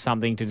don't want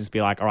something to just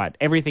be like, all right,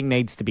 everything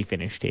needs to be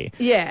finished here.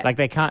 Yeah. Like,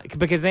 they can't,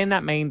 because then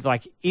that means,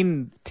 like,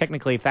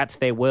 technically, if that's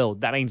their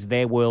world, that means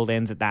their world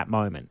ends at that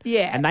moment.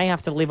 Yeah. And they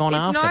have to live on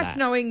after that. It's nice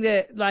knowing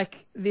that,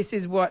 like, this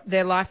is what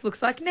their life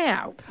looks like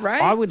now, right?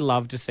 I would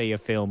love to see a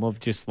film of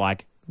just,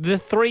 like, the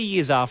 3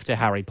 years after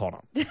Harry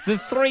Potter, the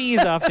 3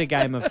 years after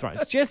Game of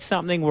Thrones, just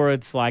something where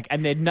it's like,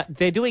 and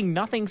they're doing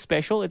nothing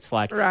special. It's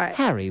like,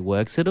 Harry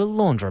works at a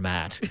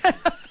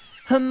laundromat.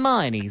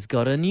 Hermione's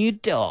got a new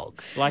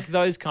dog. Like,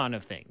 those kind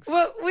of things.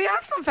 Well, we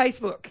asked on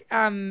Facebook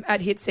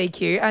at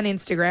HitCQ and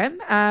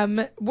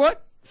Instagram,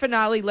 what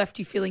finale left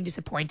you feeling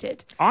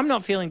disappointed? I'm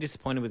not feeling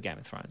disappointed with Game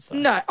of Thrones, though.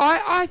 No,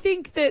 I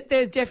think that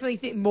there's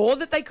definitely more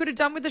that they could have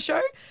done with the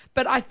show,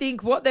 but I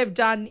think what they've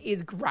done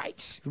is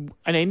great.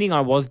 An ending I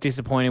was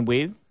disappointed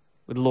with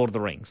Lord of the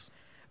Rings.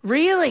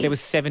 Really? There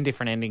was 7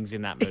 different endings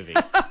in that movie.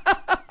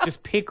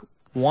 Just pick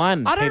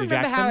one, I don't Peter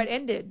remember Jackson. how it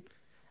ended.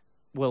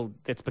 Well,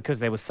 that's because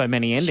there were so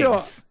many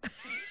endings. Sure.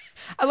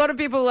 A lot of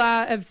people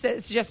have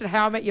suggested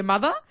How I Met Your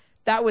Mother.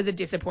 That was a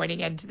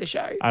disappointing end to the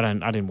show. I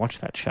didn't watch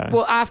that show.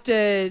 Well,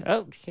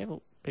 after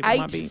careful.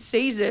 8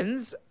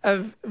 seasons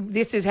of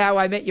This Is How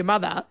I Met Your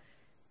Mother,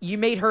 you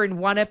meet her in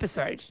one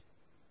episode.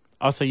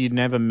 Oh, so you'd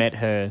never met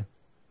her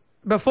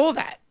before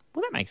that?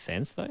 Well, that makes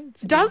sense, though.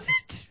 Does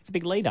it? It's a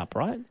big lead up,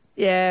 right?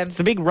 Yeah. It's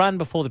a big run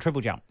before the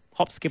triple jump.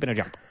 Hop, skip, and a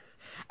jump.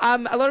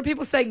 A lot of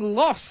people saying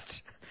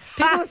Lost.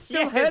 People have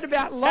still heard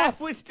about Lost.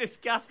 That was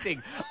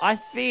disgusting.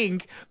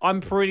 I'm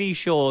pretty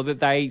sure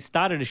that they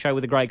started a show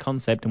with a great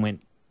concept and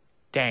went,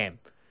 damn,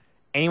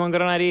 anyone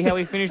got an idea how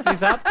we finish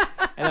this up?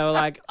 And they were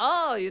like,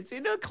 oh, it's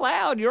in a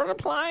cloud. You're on a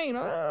plane.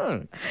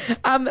 Oh.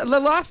 The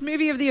last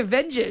movie of the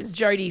Avengers,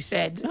 Jodie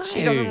said.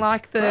 She doesn't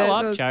like the... Grow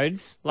up,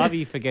 Jodes. Love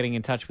you for getting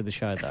in touch with the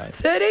show, though.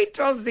 13,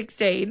 12,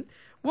 16.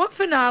 What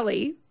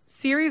finale,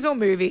 series or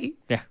movie,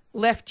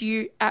 left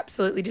you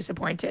absolutely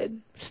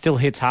disappointed? Still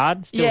hits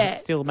hard?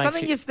 Still makes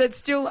something that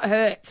still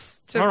hurts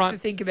to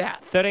think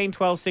about. 13,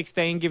 12,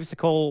 16, give us a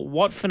call.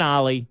 What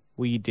finale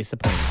were you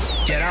disappointed?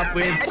 Get up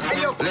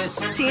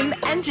with Tim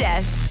and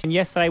Jess. And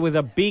yesterday was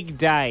a big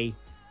day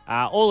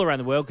all around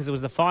the world because it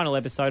was the final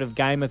episode of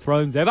Game of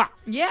Thrones ever.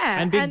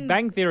 Yeah. And Big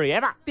Bang Theory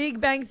ever.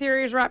 Big Bang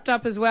Theory is wrapped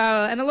up as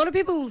well. And a lot of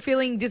people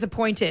feeling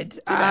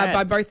disappointed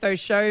by both those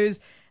shows.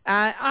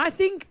 I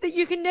think that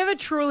you can never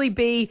truly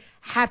be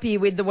happy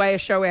with the way a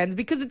show ends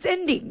because it's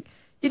ending.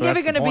 You're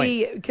never going to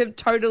be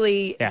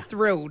totally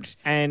thrilled.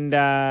 And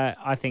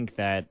I think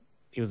that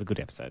it was a good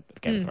episode of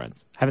Game of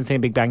Thrones. Haven't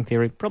seen Big Bang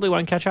Theory. Probably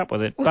won't catch up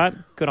with it, but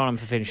good on them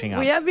for finishing up.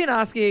 We have been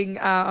asking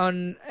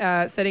on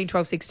 13,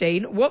 12,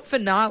 16, what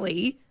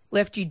finale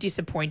left you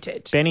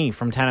disappointed? Benny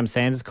from Tannum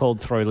Sands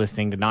called through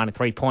listening to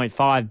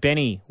 93.5.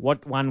 Benny,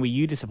 what one were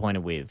you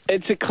disappointed with?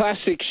 It's a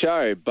classic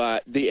show,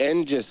 but the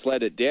end just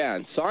let it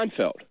down.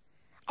 Seinfeld.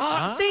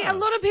 See, a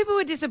lot of people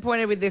were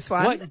disappointed with this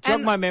one. What?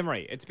 Jog my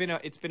memory. It's been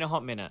a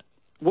hot minute.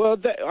 Well,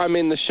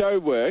 the show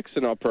works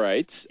and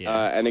operates,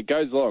 and it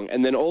goes along,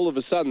 and then all of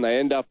a sudden they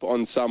end up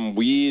on some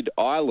weird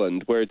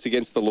island where it's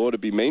against the law to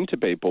be mean to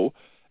people,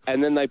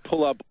 and then they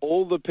pull up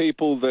all the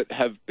people that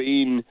have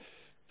been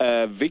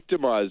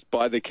victimized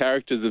by the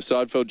characters of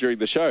Seinfeld during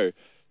the show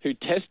who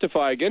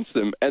testify against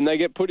them, and they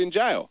get put in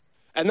jail.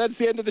 And that's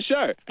the end of the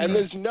show. And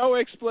there's no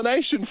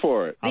explanation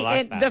for it.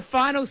 The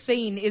final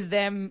scene is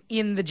them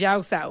in the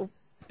jail cell.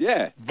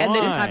 Yeah. And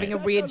they're just having a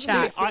weird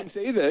chat. It's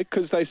either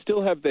because they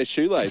still have their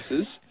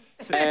shoelaces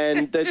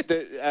and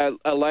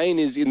Elaine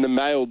is in the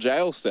male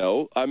jail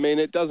cell. I mean,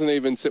 it doesn't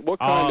even... What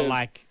kind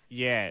of...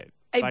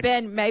 Hey,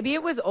 Ben, maybe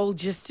it was all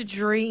just a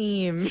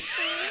dream.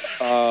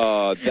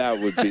 Oh, that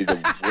would be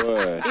the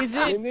worst. Is it?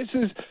 I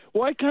mean,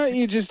 why can't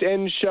you just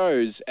end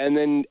shows and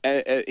then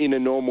in a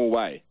normal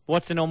way?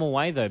 What's the normal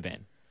way, though,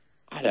 Ben?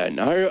 I don't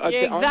know.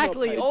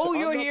 Exactly. All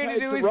you're here to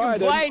do is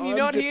complain. You're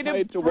not here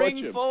to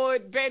bring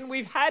forward... Ben,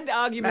 we've had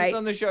arguments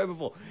on the show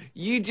before.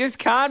 You just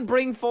can't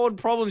bring forward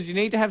problems. You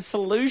need to have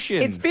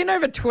solutions. It's been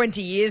over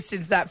 20 years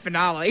since that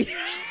finale.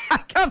 I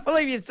can't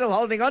believe you're still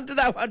holding on to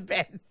that one,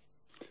 Ben.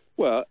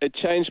 Well, it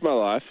changed my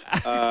life,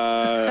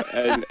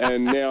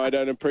 and now I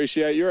don't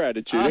appreciate your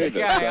attitude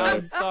either. Okay,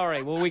 I'm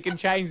sorry. Well, we can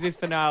change this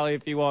finale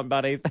if you want,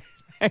 buddy.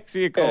 Thanks for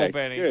your call,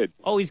 Benny. Good.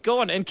 Oh, he's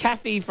gone. And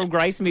Kathy from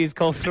Gracemere's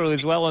called through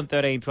as well on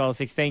 13, 12,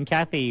 16.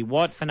 Kathy,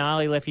 what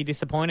finale left you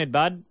disappointed,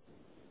 bud?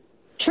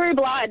 True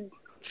Blood.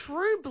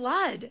 True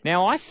Blood?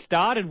 Now, I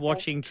started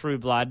watching True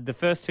Blood the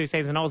first 2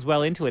 seasons, and I was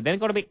well into it. Then it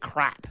got a bit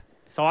crap.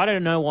 So I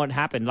don't know what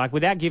happened. Like,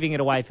 without giving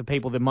it away for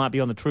people that might be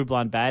on the True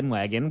Blood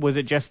bandwagon, was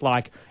it just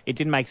like it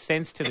didn't make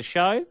sense to the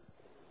show?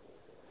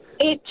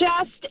 It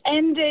just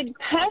ended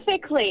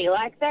perfectly.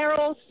 Like, they're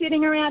all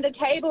sitting around a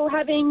table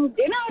having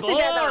dinner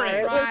together.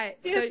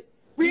 It was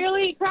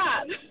really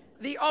crap.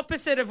 The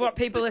opposite of what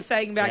people are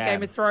saying about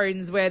Game of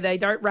Thrones, where they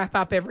don't wrap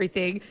up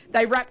everything.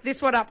 They wrap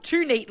this one up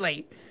too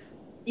neatly.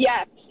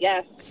 Yes.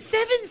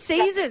 7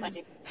 seasons.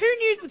 Definitely. Who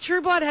knew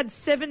True Blood had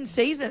 7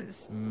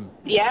 seasons?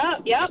 Yeah,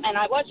 and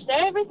I watched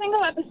every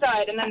single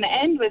episode, and then the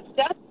end was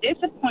just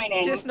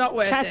disappointing. Just not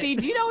worth it. Kathy,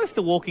 do you know if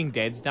The Walking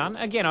Dead's done?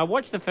 Again, I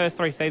watched the first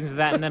 3 seasons of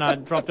that, and then I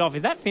dropped off.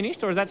 Is that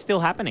finished, or is that still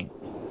happening?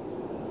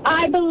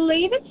 I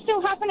believe it's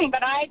still happening,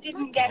 but I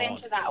didn't get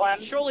into that one.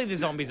 Surely the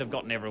zombies have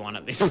gotten everyone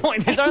at this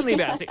point. There's only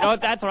about 6. Oh,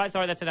 that's all right.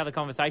 Sorry, that's another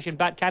conversation.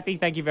 But, Kathy,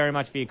 thank you very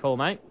much for your call,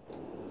 mate.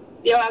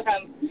 You're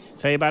welcome.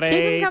 See you, buddy.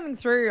 Keep them coming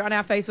through on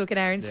our Facebook and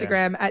our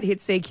Instagram at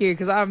HitCQ,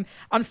 because I'm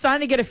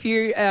starting to get a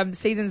few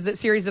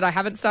series that I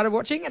haven't started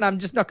watching, and I'm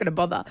just not going to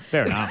bother.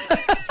 Fair enough.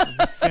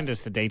 Just send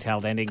us the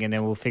detailed ending, and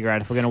then we'll figure out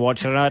if we're going to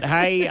watch it or not.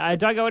 Hey,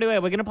 don't go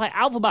anywhere. We're going to play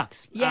Alpha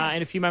Bucks in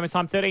a few moments'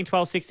 time. 13,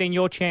 12, 16,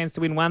 your chance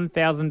to win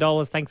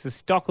 $1,000 thanks to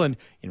Stockland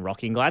in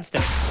Rocky and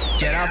Gladstone.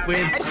 Get up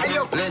with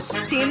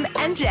Tim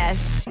and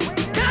Jess.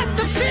 Got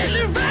the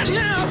feeling right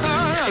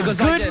now.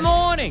 Good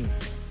morning.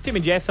 Tim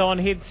and Jess on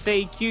Hit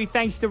CQ.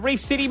 Thanks to Reef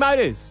City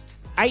Motors.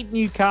 8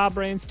 new car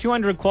brands,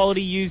 200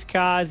 quality used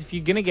cars. If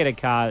you're going to get a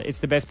car, it's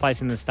the best place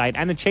in the state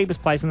and the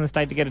cheapest place in the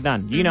state to get it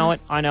done. You know it.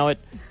 I know it.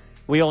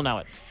 We all know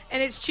it.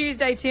 And it's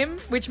Tuesday, Tim,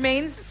 which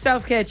means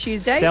Self-Care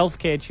Tuesdays.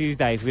 Self-Care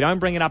Tuesdays. We don't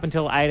bring it up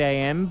until 8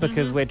 a.m.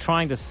 because we're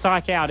trying to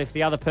psych out if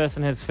the other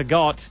person has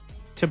forgot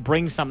to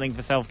bring something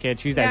for Self-Care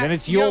Tuesdays. Now, and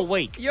it's your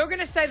week. You're going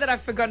to say that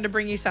I've forgotten to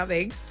bring you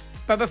something,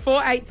 but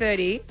before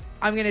 8:30,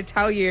 I'm going to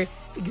tell you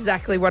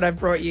exactly what I've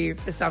brought you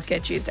for Self-Care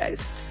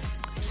Tuesdays.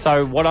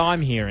 So what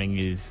I'm hearing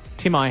is,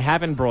 Tim, I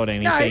haven't brought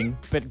anything,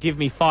 but give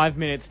me 5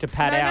 minutes to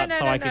pad out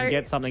so I can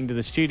get something to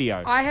the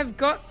studio. I have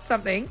got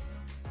something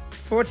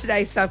for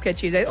today's Self-Care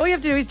Tuesdays. All you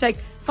have to do is take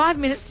 5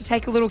 minutes to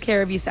take a little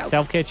care of yourself.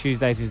 Self-Care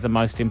Tuesdays is the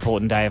most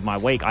important day of my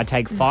week. I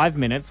take 5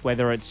 minutes,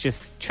 whether it's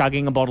just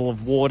chugging a bottle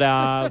of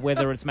water,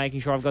 whether it's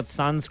making sure I've got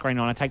sunscreen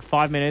on. I take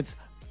 5 minutes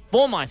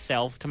for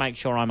myself to make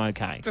sure I'm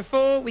okay.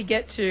 Before we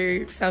get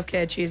to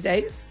Self-Care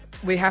Tuesdays,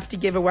 we have to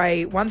give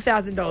away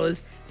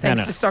 $1,000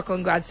 thanks to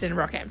Stockland, Gladstone and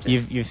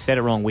Rockhampton. You've said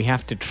it wrong. We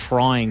have to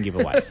try and give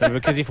away. So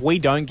because if we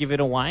don't give it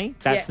away,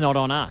 that's not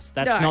on us.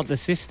 That's not the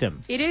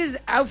system. It is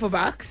Alpha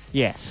Bucks.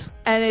 Yes.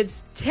 And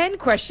it's 10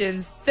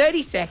 questions,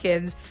 30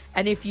 seconds.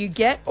 And if you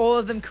get all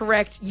of them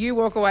correct, you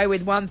walk away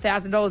with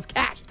 $1,000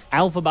 cash.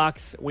 Alpha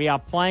Bucks, we are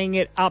playing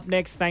it up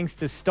next thanks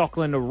to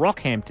Stockland,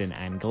 Rockhampton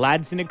and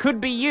Gladstone. It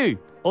could be you.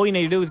 All you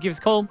need to do is give us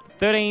a call.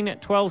 13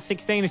 12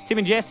 16. It's Tim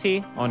and Jess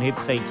here on Hit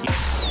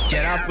CQ.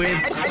 Get up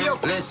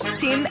with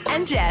Tim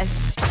and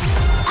Jess.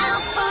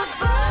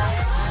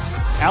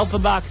 Alpha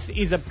Bucks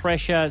is a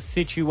pressure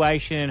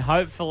situation, and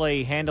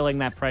hopefully handling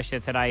that pressure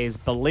today is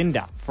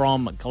Belinda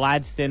from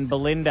Gladstone.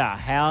 Belinda,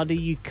 how do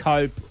you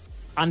cope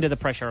under the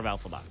pressure of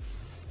Alpha Bucks?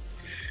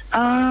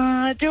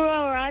 Do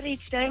all right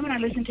each day when I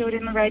listen to it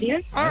in the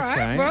radio. All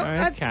right.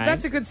 Well,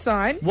 that's a good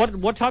sign.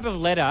 What type of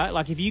letter?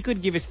 Like, if you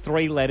could give us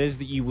 3 letters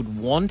that you would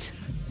want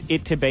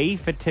it to be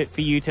for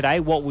you today,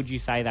 what would you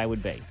say they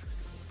would be?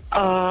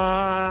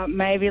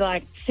 Maybe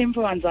like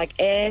simple ones like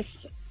S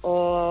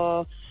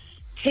or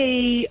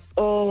T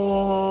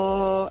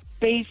or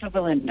B for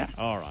Belinda.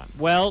 All right.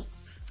 Well,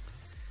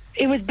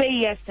 it was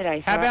B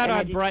yesterday. How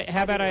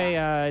about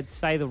I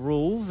say the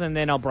rules and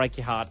then I'll break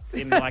your heart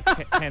in like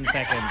 10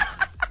 seconds.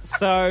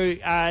 So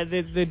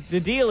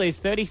the deal is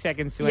 30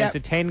 seconds to answer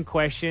 10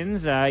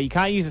 questions. You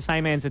can't use the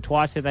same answer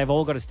twice, so they've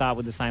all got to start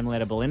with the same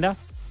letter. Belinda?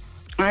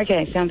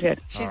 Okay, sounds good.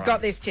 She's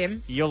got this,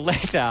 Tim. Your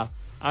letter,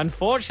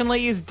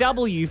 unfortunately, is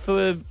W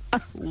for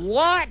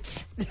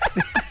what?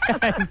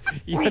 And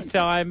your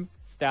time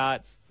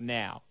starts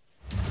now.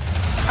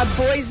 A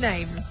boy's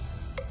name.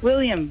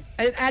 William.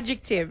 An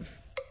adjective.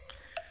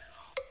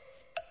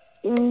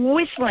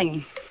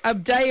 Whistling. A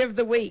day of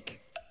the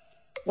week.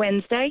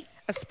 Wednesday.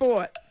 A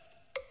sport.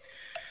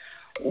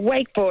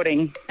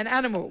 Wakeboarding. An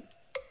animal.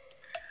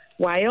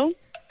 Whale.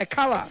 A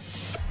colour.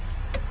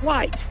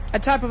 White. A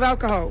type of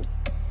alcohol.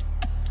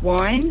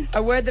 Wine.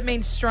 A word that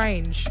means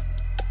strange.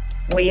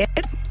 Weird.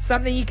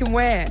 Something you can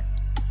wear.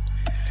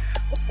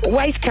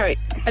 Waistcoat.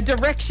 A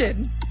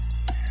direction.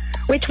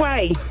 Which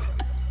way?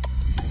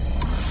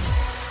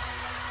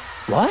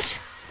 What?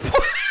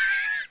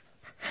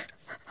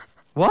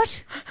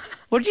 What?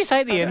 What did you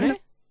say at the end there?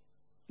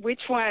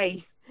 Which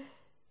way?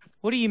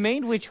 What do you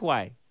mean, which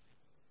way?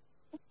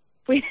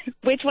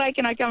 Which way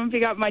can I come and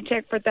pick up my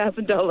check for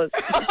 $1,000?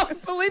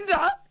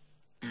 Belinda.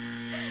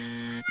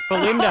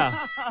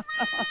 Belinda.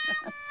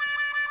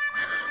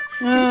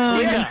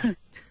 Belinda.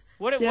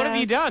 What have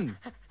you done?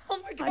 Oh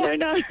my God. I don't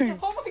know.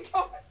 Oh my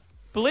God.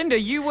 Belinda,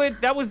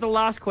 that was the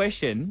last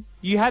question.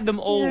 You had them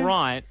all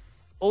right.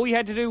 All you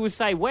had to do was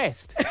say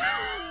west.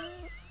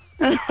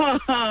 Belinda, no.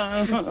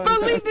 Oh,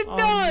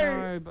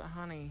 no, but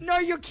honey. No,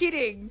 you're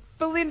kidding.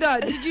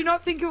 Belinda, did you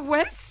not think of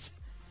west?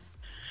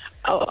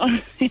 Oh,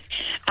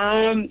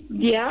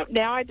 yeah,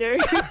 now I do.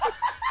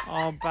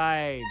 Oh,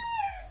 babe.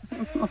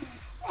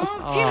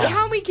 Oh, Tim,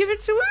 can't we give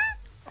it to her?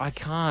 I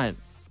can't.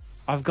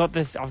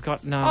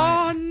 No.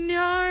 Oh,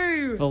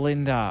 no.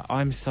 Belinda,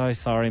 I'm so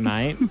sorry,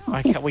 mate.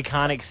 We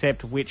can't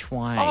accept which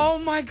way. Oh,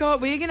 my God.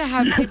 We're going to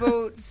have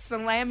people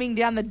slamming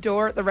down the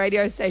door at the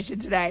radio station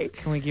today.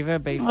 Can we give her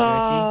beef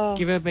jerky?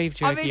 Give her beef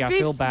jerky. I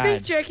feel bad.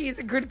 Beef jerky is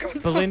a good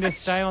consolation. Belinda,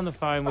 stay on the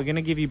phone. We're going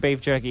to give you beef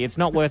jerky. It's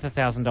not worth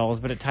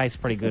 $1,000, but it tastes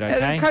pretty good,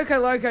 okay? Coco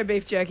Loco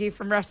beef jerky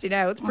from Rusty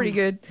Nail. It's pretty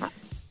good.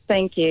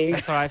 Thank you.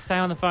 That's all right. Stay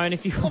on the phone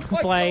if you want to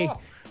play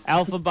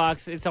Alpha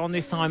Bucks. It's on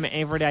this time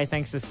every day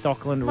thanks to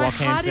Stockland, My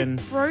heart is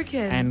Rockhampton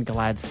broken. and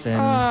Gladstone.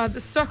 Oh, the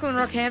Stockland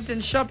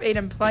Rockhampton shop, eat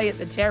and play at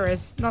the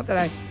terrace. Not that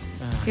I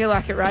feel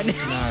like it right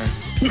now.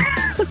 No.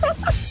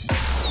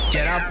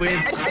 Get up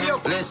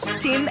with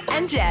Tim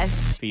and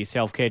Jess. For your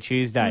Self-Care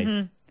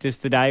Tuesdays.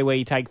 Just the day where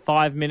you take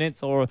 5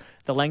 minutes or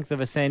the length of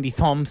a Sandy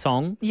Thom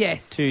song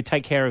to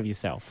take care of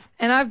yourself.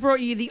 And I've brought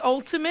you the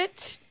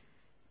ultimate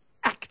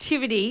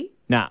activity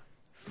Nah.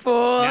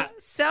 for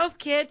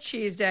Self-Care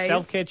Tuesdays.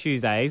 Self-Care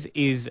Tuesdays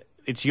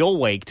it's your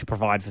week to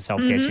provide for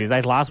Self-Care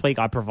Tuesdays. Last week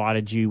I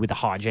provided you with a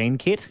hygiene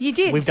kit. You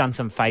did. We've done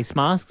some face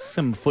masks,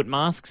 some foot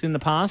masks in the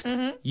past.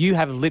 You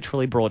have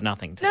literally brought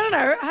nothing today.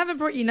 No. I haven't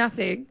brought you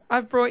nothing.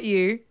 I've brought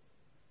you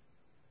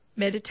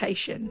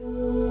meditation.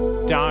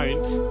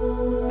 Don't.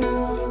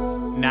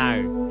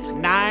 No.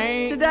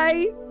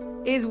 Today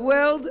is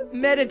World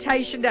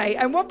Meditation Day.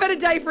 And what better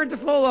day for it to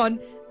fall on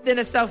than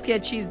a Self-Care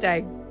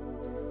Tuesday?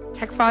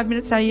 Take 5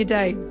 minutes out of your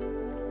day.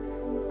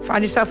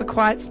 Find yourself a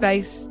quiet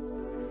space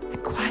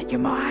and quiet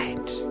your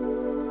mind.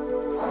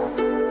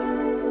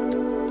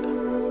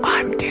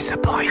 I'm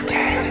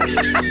disappointed.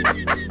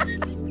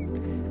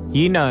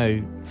 You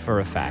know for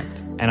a fact,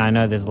 and I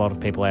know there's a lot of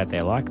people out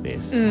there like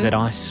this, that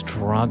I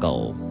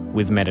struggle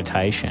with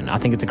meditation. I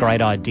think it's a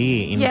great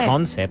idea in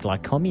concept,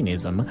 like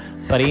communism,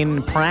 but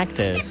in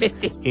practice,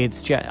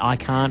 it's just I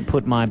can't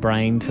put my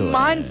brain to it.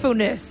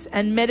 Mindfulness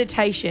and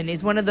meditation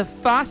is one of the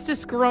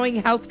fastest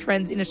growing health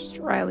trends in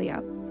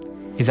Australia.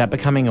 Is that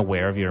becoming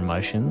aware of your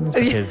emotions?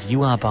 Because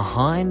you are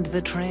behind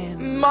the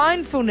trend.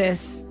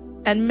 Mindfulness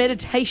And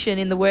meditation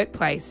in the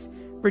workplace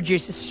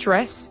reduces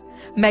stress,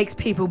 makes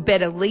people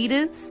better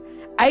leaders,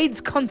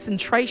 aids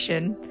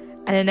concentration,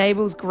 and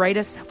enables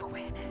greater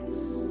self-awareness.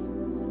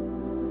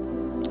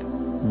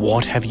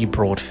 What have you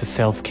brought for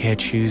Self-Care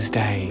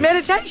Tuesday?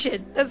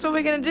 Meditation. That's what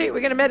we're going to do.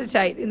 We're going to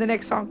meditate in the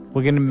next song.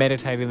 We're going to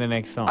meditate in the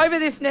next song. Over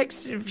this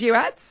next few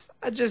ads,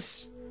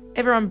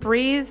 everyone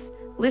breathe,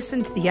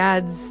 listen to the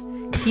ads,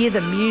 hear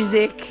the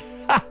music.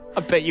 I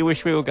bet you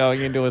wish we were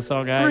going into a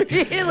song, eh?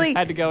 Really?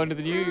 Had to go into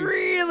the news.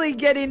 Really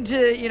get into,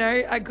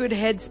 a good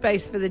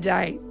headspace for the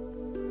day.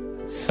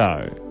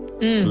 So,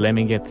 let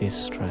me get this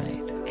straight.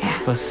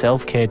 For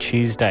Self-Care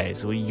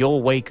Tuesdays,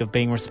 your week of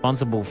being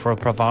responsible for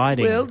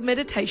providing... World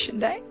Meditation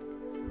Day.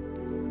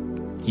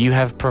 You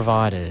have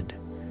provided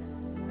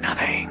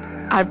nothing.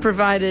 I've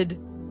provided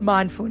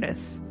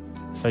mindfulness.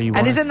 So you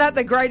and isn't that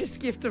the greatest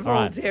gift of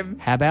all, Tim?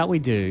 How about we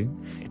do...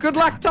 Good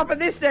luck topping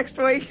this next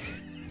week.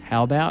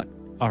 How about...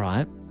 All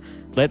right.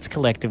 Let's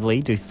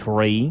collectively do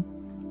 3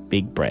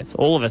 big breaths.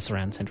 All of us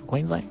around Central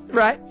Queensland.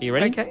 Right. Are you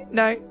ready? Okay.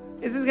 No.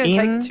 This is going to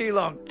take too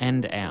long.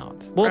 And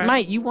out. Well, right.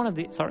 Mate, you wanted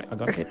this. Sorry, I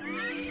got it.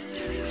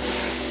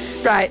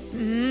 Right.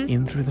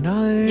 In through the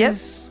nose. Yep.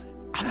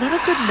 I'm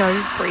not a good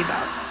nose breather.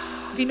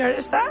 Have you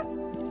noticed that?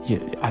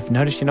 I've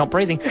noticed you're not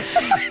breathing.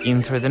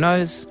 In through the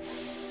nose.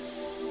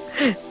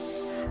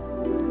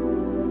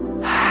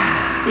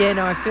 Yeah,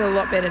 no, I feel a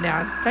lot better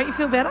now. Don't you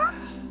feel better?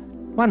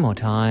 One more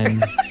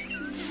time.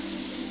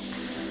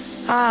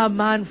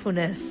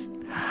 Mindfulness.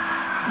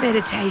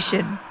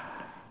 Meditation.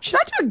 Should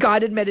I do a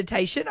guided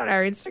meditation on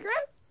our Instagram?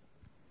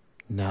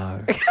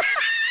 No.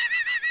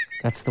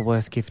 That's the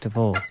worst gift of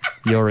all.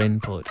 Your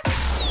input.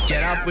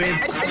 Get up with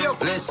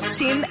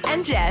Tim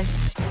and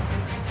Jess.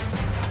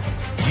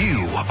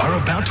 You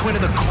are about to enter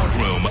the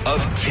courtroom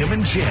of Tim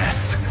and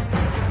Jess.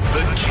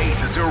 The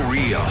cases are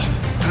real.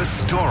 The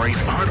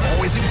stories aren't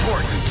always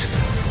important,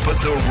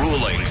 but the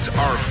rulings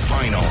are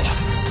final.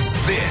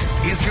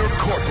 This is your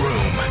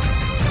courtroom.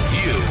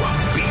 You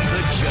be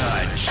the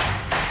judge.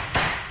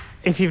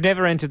 If you've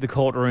never entered the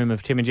courtroom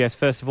of Tim and Jess,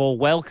 first of all,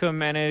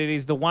 welcome. And it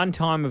is the one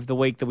time of the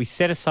week that we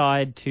set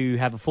aside to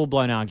have a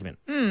full-blown argument.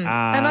 And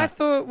I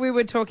thought we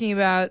were talking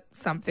about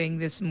something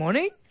this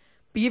morning,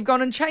 but you've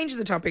gone and changed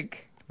the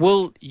topic.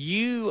 Well,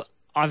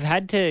 I've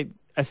had to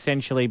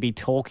essentially be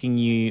talking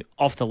you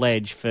off the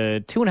ledge for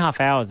 2.5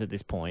 hours at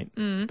this point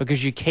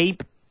because you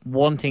keep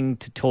wanting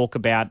to talk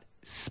about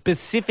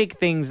specific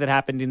things that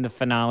happened in the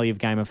finale of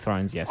Game of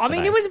Thrones yesterday. I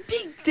mean, it was a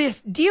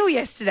big deal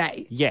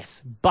yesterday.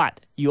 Yes, but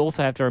you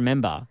also have to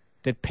remember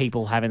that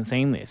people haven't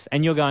seen this.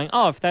 And you're going,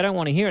 if they don't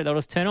want to hear it, they'll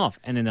just turn off.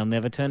 And then they'll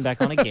never turn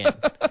back on again.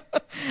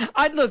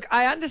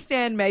 I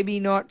understand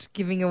maybe not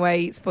giving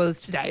away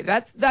spoilers today.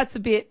 That's a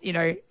bit,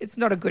 it's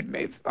not a good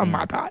move on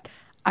my part.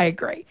 I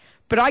agree.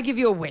 But I give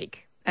you a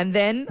week, and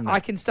then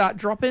I can start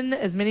dropping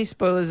as many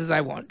spoilers as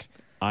I want.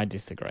 I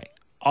disagree.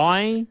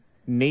 I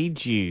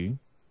need you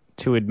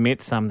to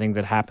admit something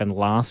that happened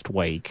last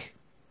week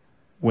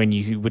when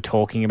you were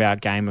talking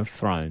about Game of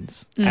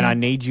Thrones. And I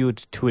need you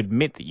to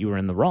admit that you were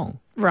in the wrong.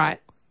 Right.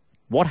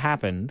 What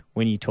happened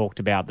when you talked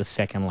about the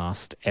second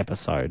last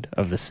episode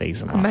of the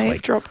season last week? I may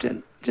have dropped it.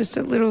 Just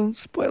a little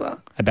spoiler.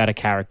 About a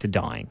character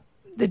dying.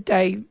 The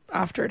day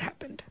after it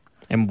happened.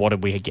 And what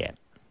did we get?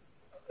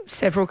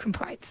 Several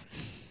complaints.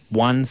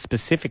 One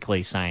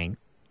specifically saying,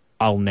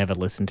 I'll never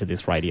listen to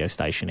this radio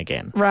station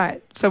again.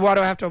 Right. So why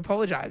do I have to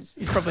apologise?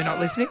 He's probably not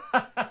listening.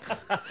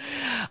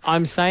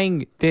 I'm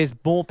saying there's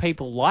more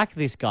people like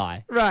this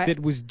guy that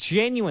was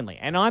genuinely,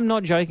 and I'm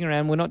not joking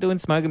around, we're not doing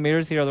smoke and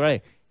mirrors here on the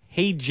radio.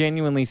 He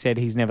genuinely said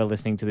he's never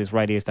listening to this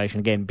radio station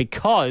again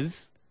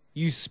because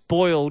you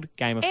spoiled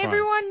Game of Thrones.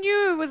 Everyone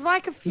knew. It was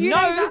like a few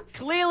days. No,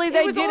 clearly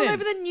they didn't. It was all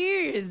over the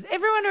news.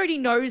 Everyone already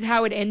knows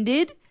how it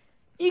ended.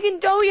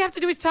 All you have to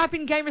do is type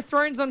in Game of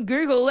Thrones on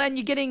Google and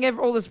you're getting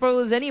all the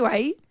spoilers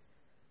anyway.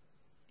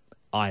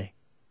 I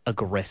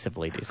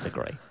aggressively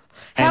disagree.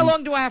 How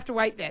long do I have to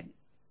wait then?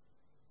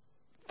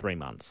 3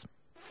 months.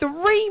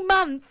 3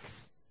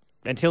 months?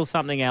 Until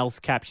something else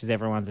captures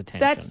everyone's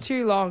attention. That's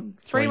too long.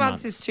 3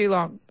 months is too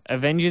long.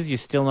 Avengers, you're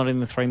still not in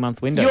the 3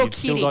 month window. You're You've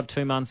kidding. still got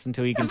 2 months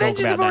until you can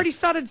Avengers talk about have already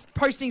started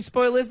posting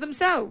spoilers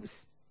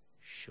themselves.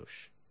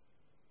 Shush.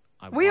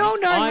 We all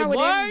know how it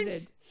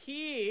ended.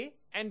 Here,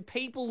 and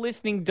people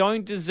listening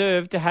don't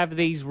deserve to have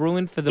these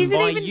ruined for them Is it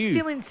by even you.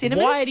 still in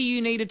cinemas? Why do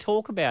you need to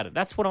talk about it?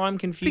 That's what I'm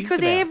confused Because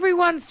about.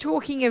 everyone's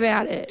talking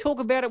about it. Talk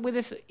about it with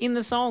us in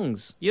the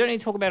songs. You don't need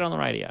to talk about it on the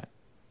radio.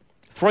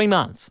 3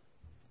 months.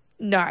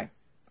 No.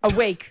 A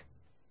week.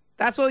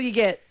 That's all you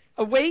get.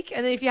 A week,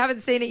 and then if you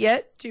haven't seen it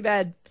yet, too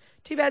bad.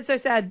 Too bad, so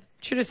sad.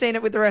 Should have seen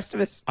it with the rest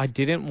of us. I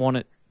didn't want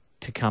it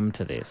to come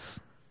to this,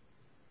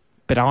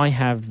 but I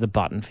have the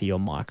button for your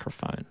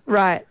microphone.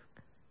 Right.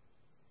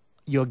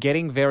 You're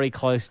getting very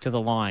close to the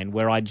line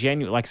where I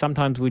genuinely, like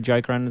sometimes we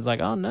joke around and it's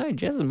like, oh no,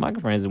 Jess's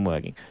microphone isn't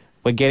working.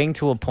 We're getting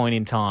to a point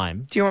in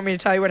time. Do you want me to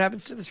tell you what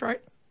happens to the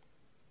throat?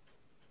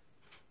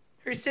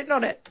 Who's sitting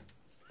on it?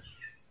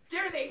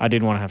 Timothy. I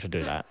didn't want to have to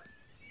do that.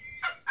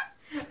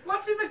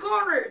 What's in the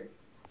courtroom?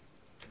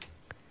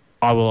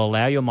 I will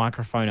allow your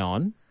microphone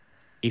on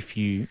if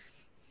you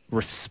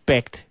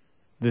respect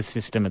the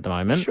system at the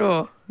moment.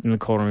 Sure. In the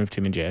courtroom of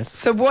Tim and Jess.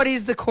 So what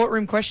is the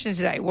courtroom question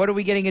today? What are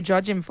we getting a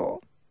judge in for?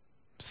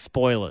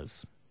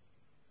 Spoilers.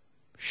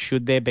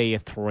 Should there be a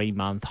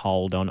 3-month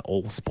hold on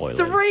all spoilers?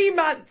 3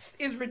 months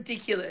is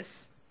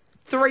ridiculous.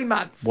 3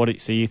 months.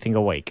 So you think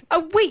a week? A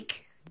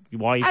week.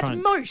 Why are you At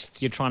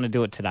most. You're trying to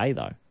do it today,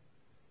 though.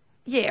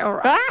 Yeah, all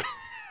right.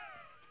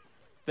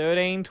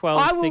 13,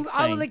 12, 16.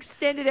 I will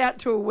extend it out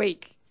to a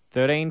week.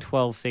 13,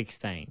 12,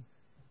 16.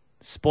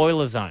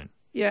 Spoiler zone.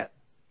 Yeah.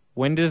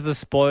 When does the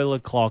spoiler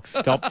clock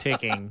stop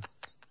ticking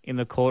in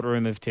the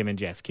courtroom of Tim and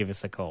Jess? Give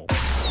us a call.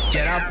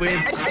 Get up with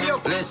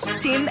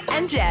Tim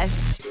and Jess.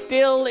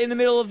 Still in the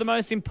middle of the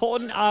most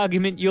important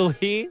argument you'll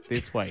hear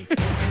this week.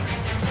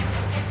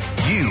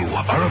 You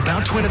are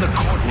about to enter the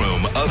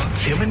courtroom of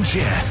Tim and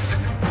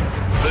Jess.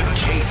 The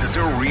cases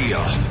are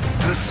real.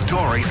 The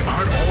stories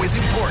aren't always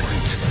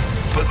important,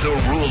 but the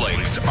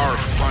rulings are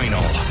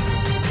final.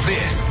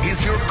 This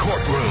is your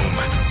courtroom.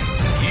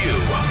 You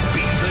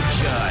be the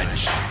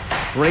judge.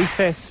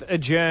 Recess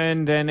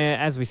adjourned, and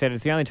as we said,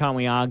 it's the only time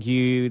we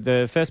argue.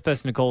 The first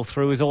person to call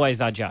through is always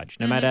our judge.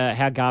 No matter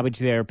how garbage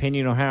their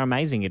opinion or how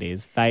amazing it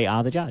is, they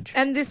are the judge.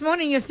 And this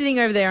morning you're sitting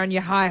over there on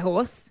your high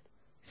horse,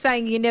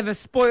 saying you never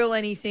spoil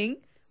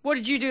anything. What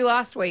did you do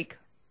last week?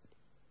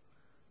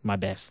 My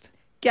best.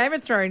 Game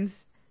of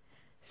Thrones,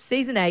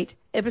 Season 8,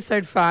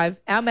 Episode 5.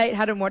 Our mate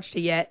hadn't watched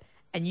it yet,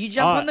 and you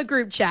jump on the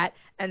group chat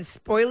and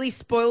spoil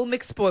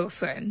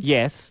McSpoilson.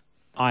 Yes,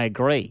 I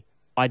agree.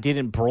 I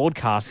didn't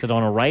broadcast it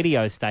on a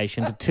radio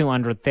station to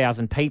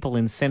 200,000 people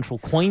in central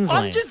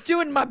Queensland. I'm just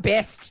doing my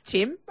best,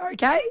 Tim,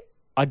 okay?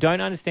 I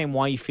don't understand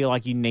why you feel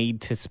like you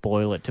need to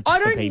spoil it for people. I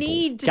don't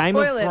need to Game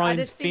spoil of it.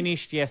 Thrones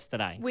finished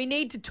yesterday. We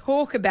need to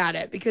talk about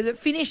it because it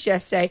finished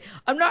yesterday.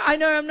 I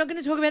know I'm not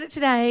going to talk about it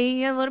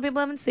today. A lot of people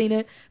haven't seen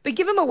it. But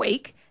give them a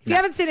week. If you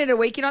haven't seen it in a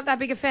week, you're not that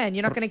big a fan.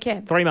 You're not going to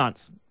care. 3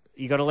 months.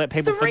 You got to let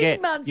people 3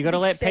 forget. months You got to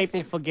let excessive.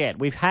 people forget.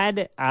 We've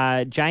had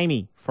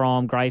Jamie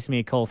from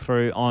Gracemere call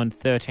through on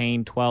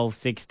 13, 12,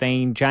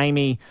 16.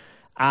 Jamie,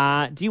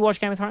 do you watch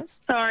Game of Thrones?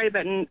 Sorry,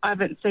 but I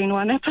haven't seen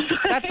one episode.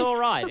 That's all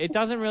right. It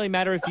doesn't really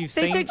matter if you've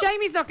seen... So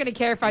Jamie's not going to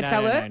care if I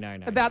tell her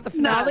about the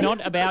finale? It's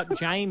not about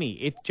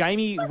Jamie.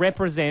 Jamie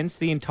represents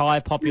the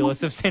entire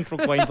populace of Central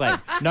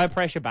Queensland. No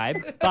pressure, babe.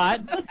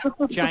 But,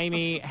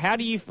 Jamie, how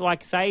do you...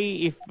 say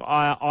if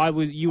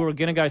you were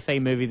going to go see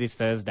a movie this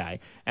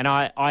Thursday and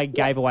I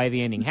gave away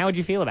the ending, how would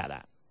you feel about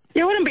that?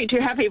 Yeah, I wouldn't be too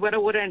happy, but I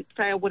wouldn't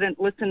say I wouldn't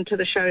listen to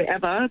the show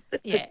ever.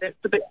 That's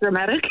a bit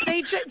dramatic.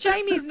 See,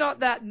 Jamie's not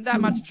that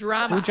much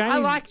drama. I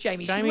like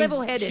Jamie. She's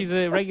level-headed. She's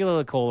a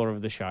regular caller of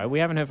the show. We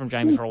haven't heard from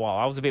Jamie for a while.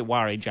 I was a bit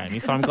worried, Jamie,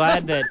 so I'm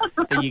glad that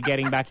you're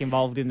getting back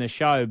involved in the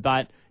show.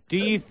 But do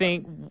you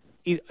think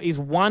is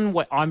one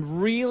way... I'm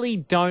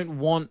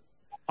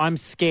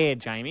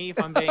scared, Jamie,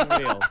 if I'm being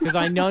real, because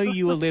I know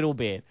you a little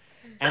bit.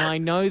 And I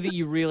know that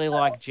you really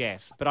like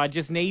Jess, but I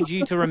just need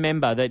you to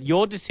remember that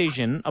your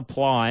decision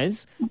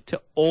applies to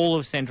all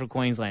of Central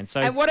Queensland. So,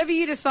 and whatever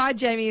you decide,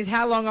 Jamie, is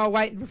how long I'll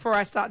wait before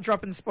I start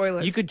dropping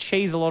spoilers. You could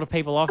cheese a lot of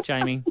people off,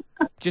 Jamie.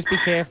 Just be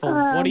careful.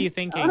 What are you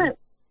thinking?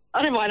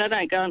 I don't mind. I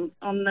don't go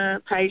on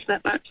the page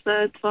that much,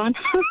 so it's fine.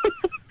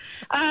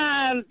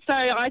 So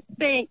I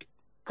think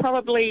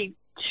probably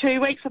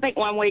 2 weeks. I think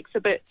 1 week's a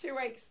bit... 2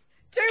 weeks.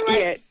 2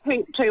 weeks? Yeah,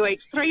 2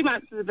 weeks. 3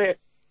 months is a bit...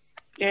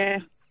 Yeah.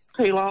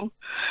 Too long.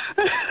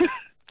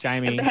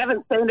 Jamie. If they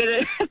haven't seen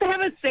it,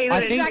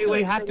 I think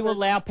you have to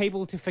allow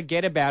people to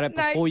forget about it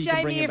before you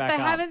can bring it back up. Jamie, if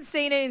they haven't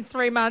seen it in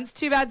 3 months,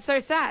 too bad, so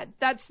sad.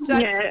 That's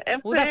what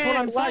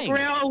I'm saying.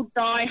 Real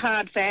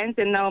die-hard fans,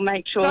 and they'll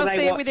make sure they'll they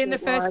see it within the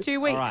first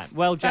 2 weeks. All right.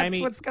 Well, Jamie,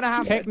 that's what's going to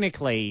happen.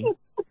 Technically,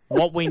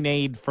 what we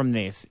need from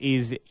this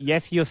is,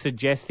 yes, you're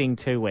suggesting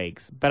 2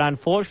 weeks, but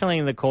unfortunately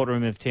in the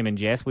courtroom of Tim and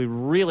Jess, we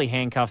really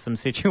handcuff some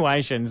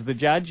situations. The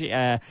judge...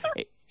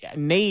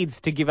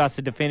 needs to give us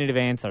a definitive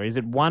answer. Is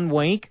it 1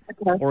 week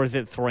or is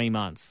it 3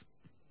 months?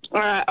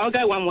 All right, I'll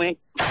go 1 week.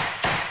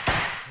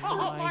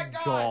 Oh my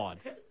God.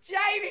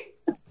 Jamie!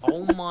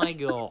 Oh my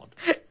God.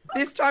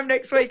 This time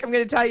next week, I'm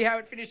going to tell you how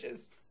it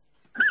finishes.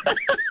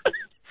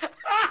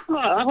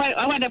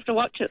 I won't have to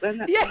watch it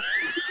then. Yeah.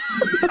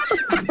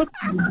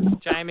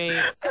 Jamie,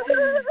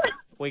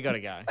 we got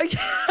to go.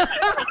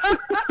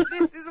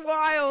 This is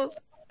wild.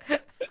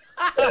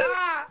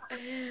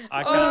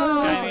 I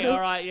can't, Jamie.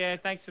 All right, yeah.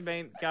 Thanks for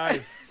being. Go.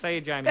 See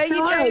you, Jamie. Thank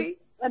you, Jamie.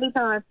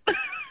 Anytime.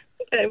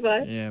 Okay,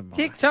 bye. Yeah, bye.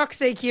 TikTok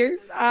CQ.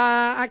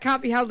 I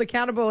can't be held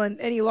accountable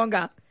any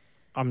longer.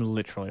 I'm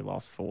literally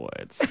lost for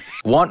words.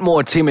 Want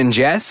more Tim and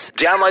Jess?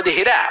 Download the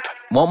Hit app.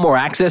 Want more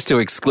access to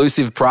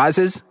exclusive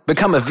prizes?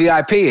 Become a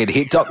VIP at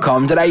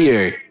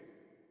hit.com.au.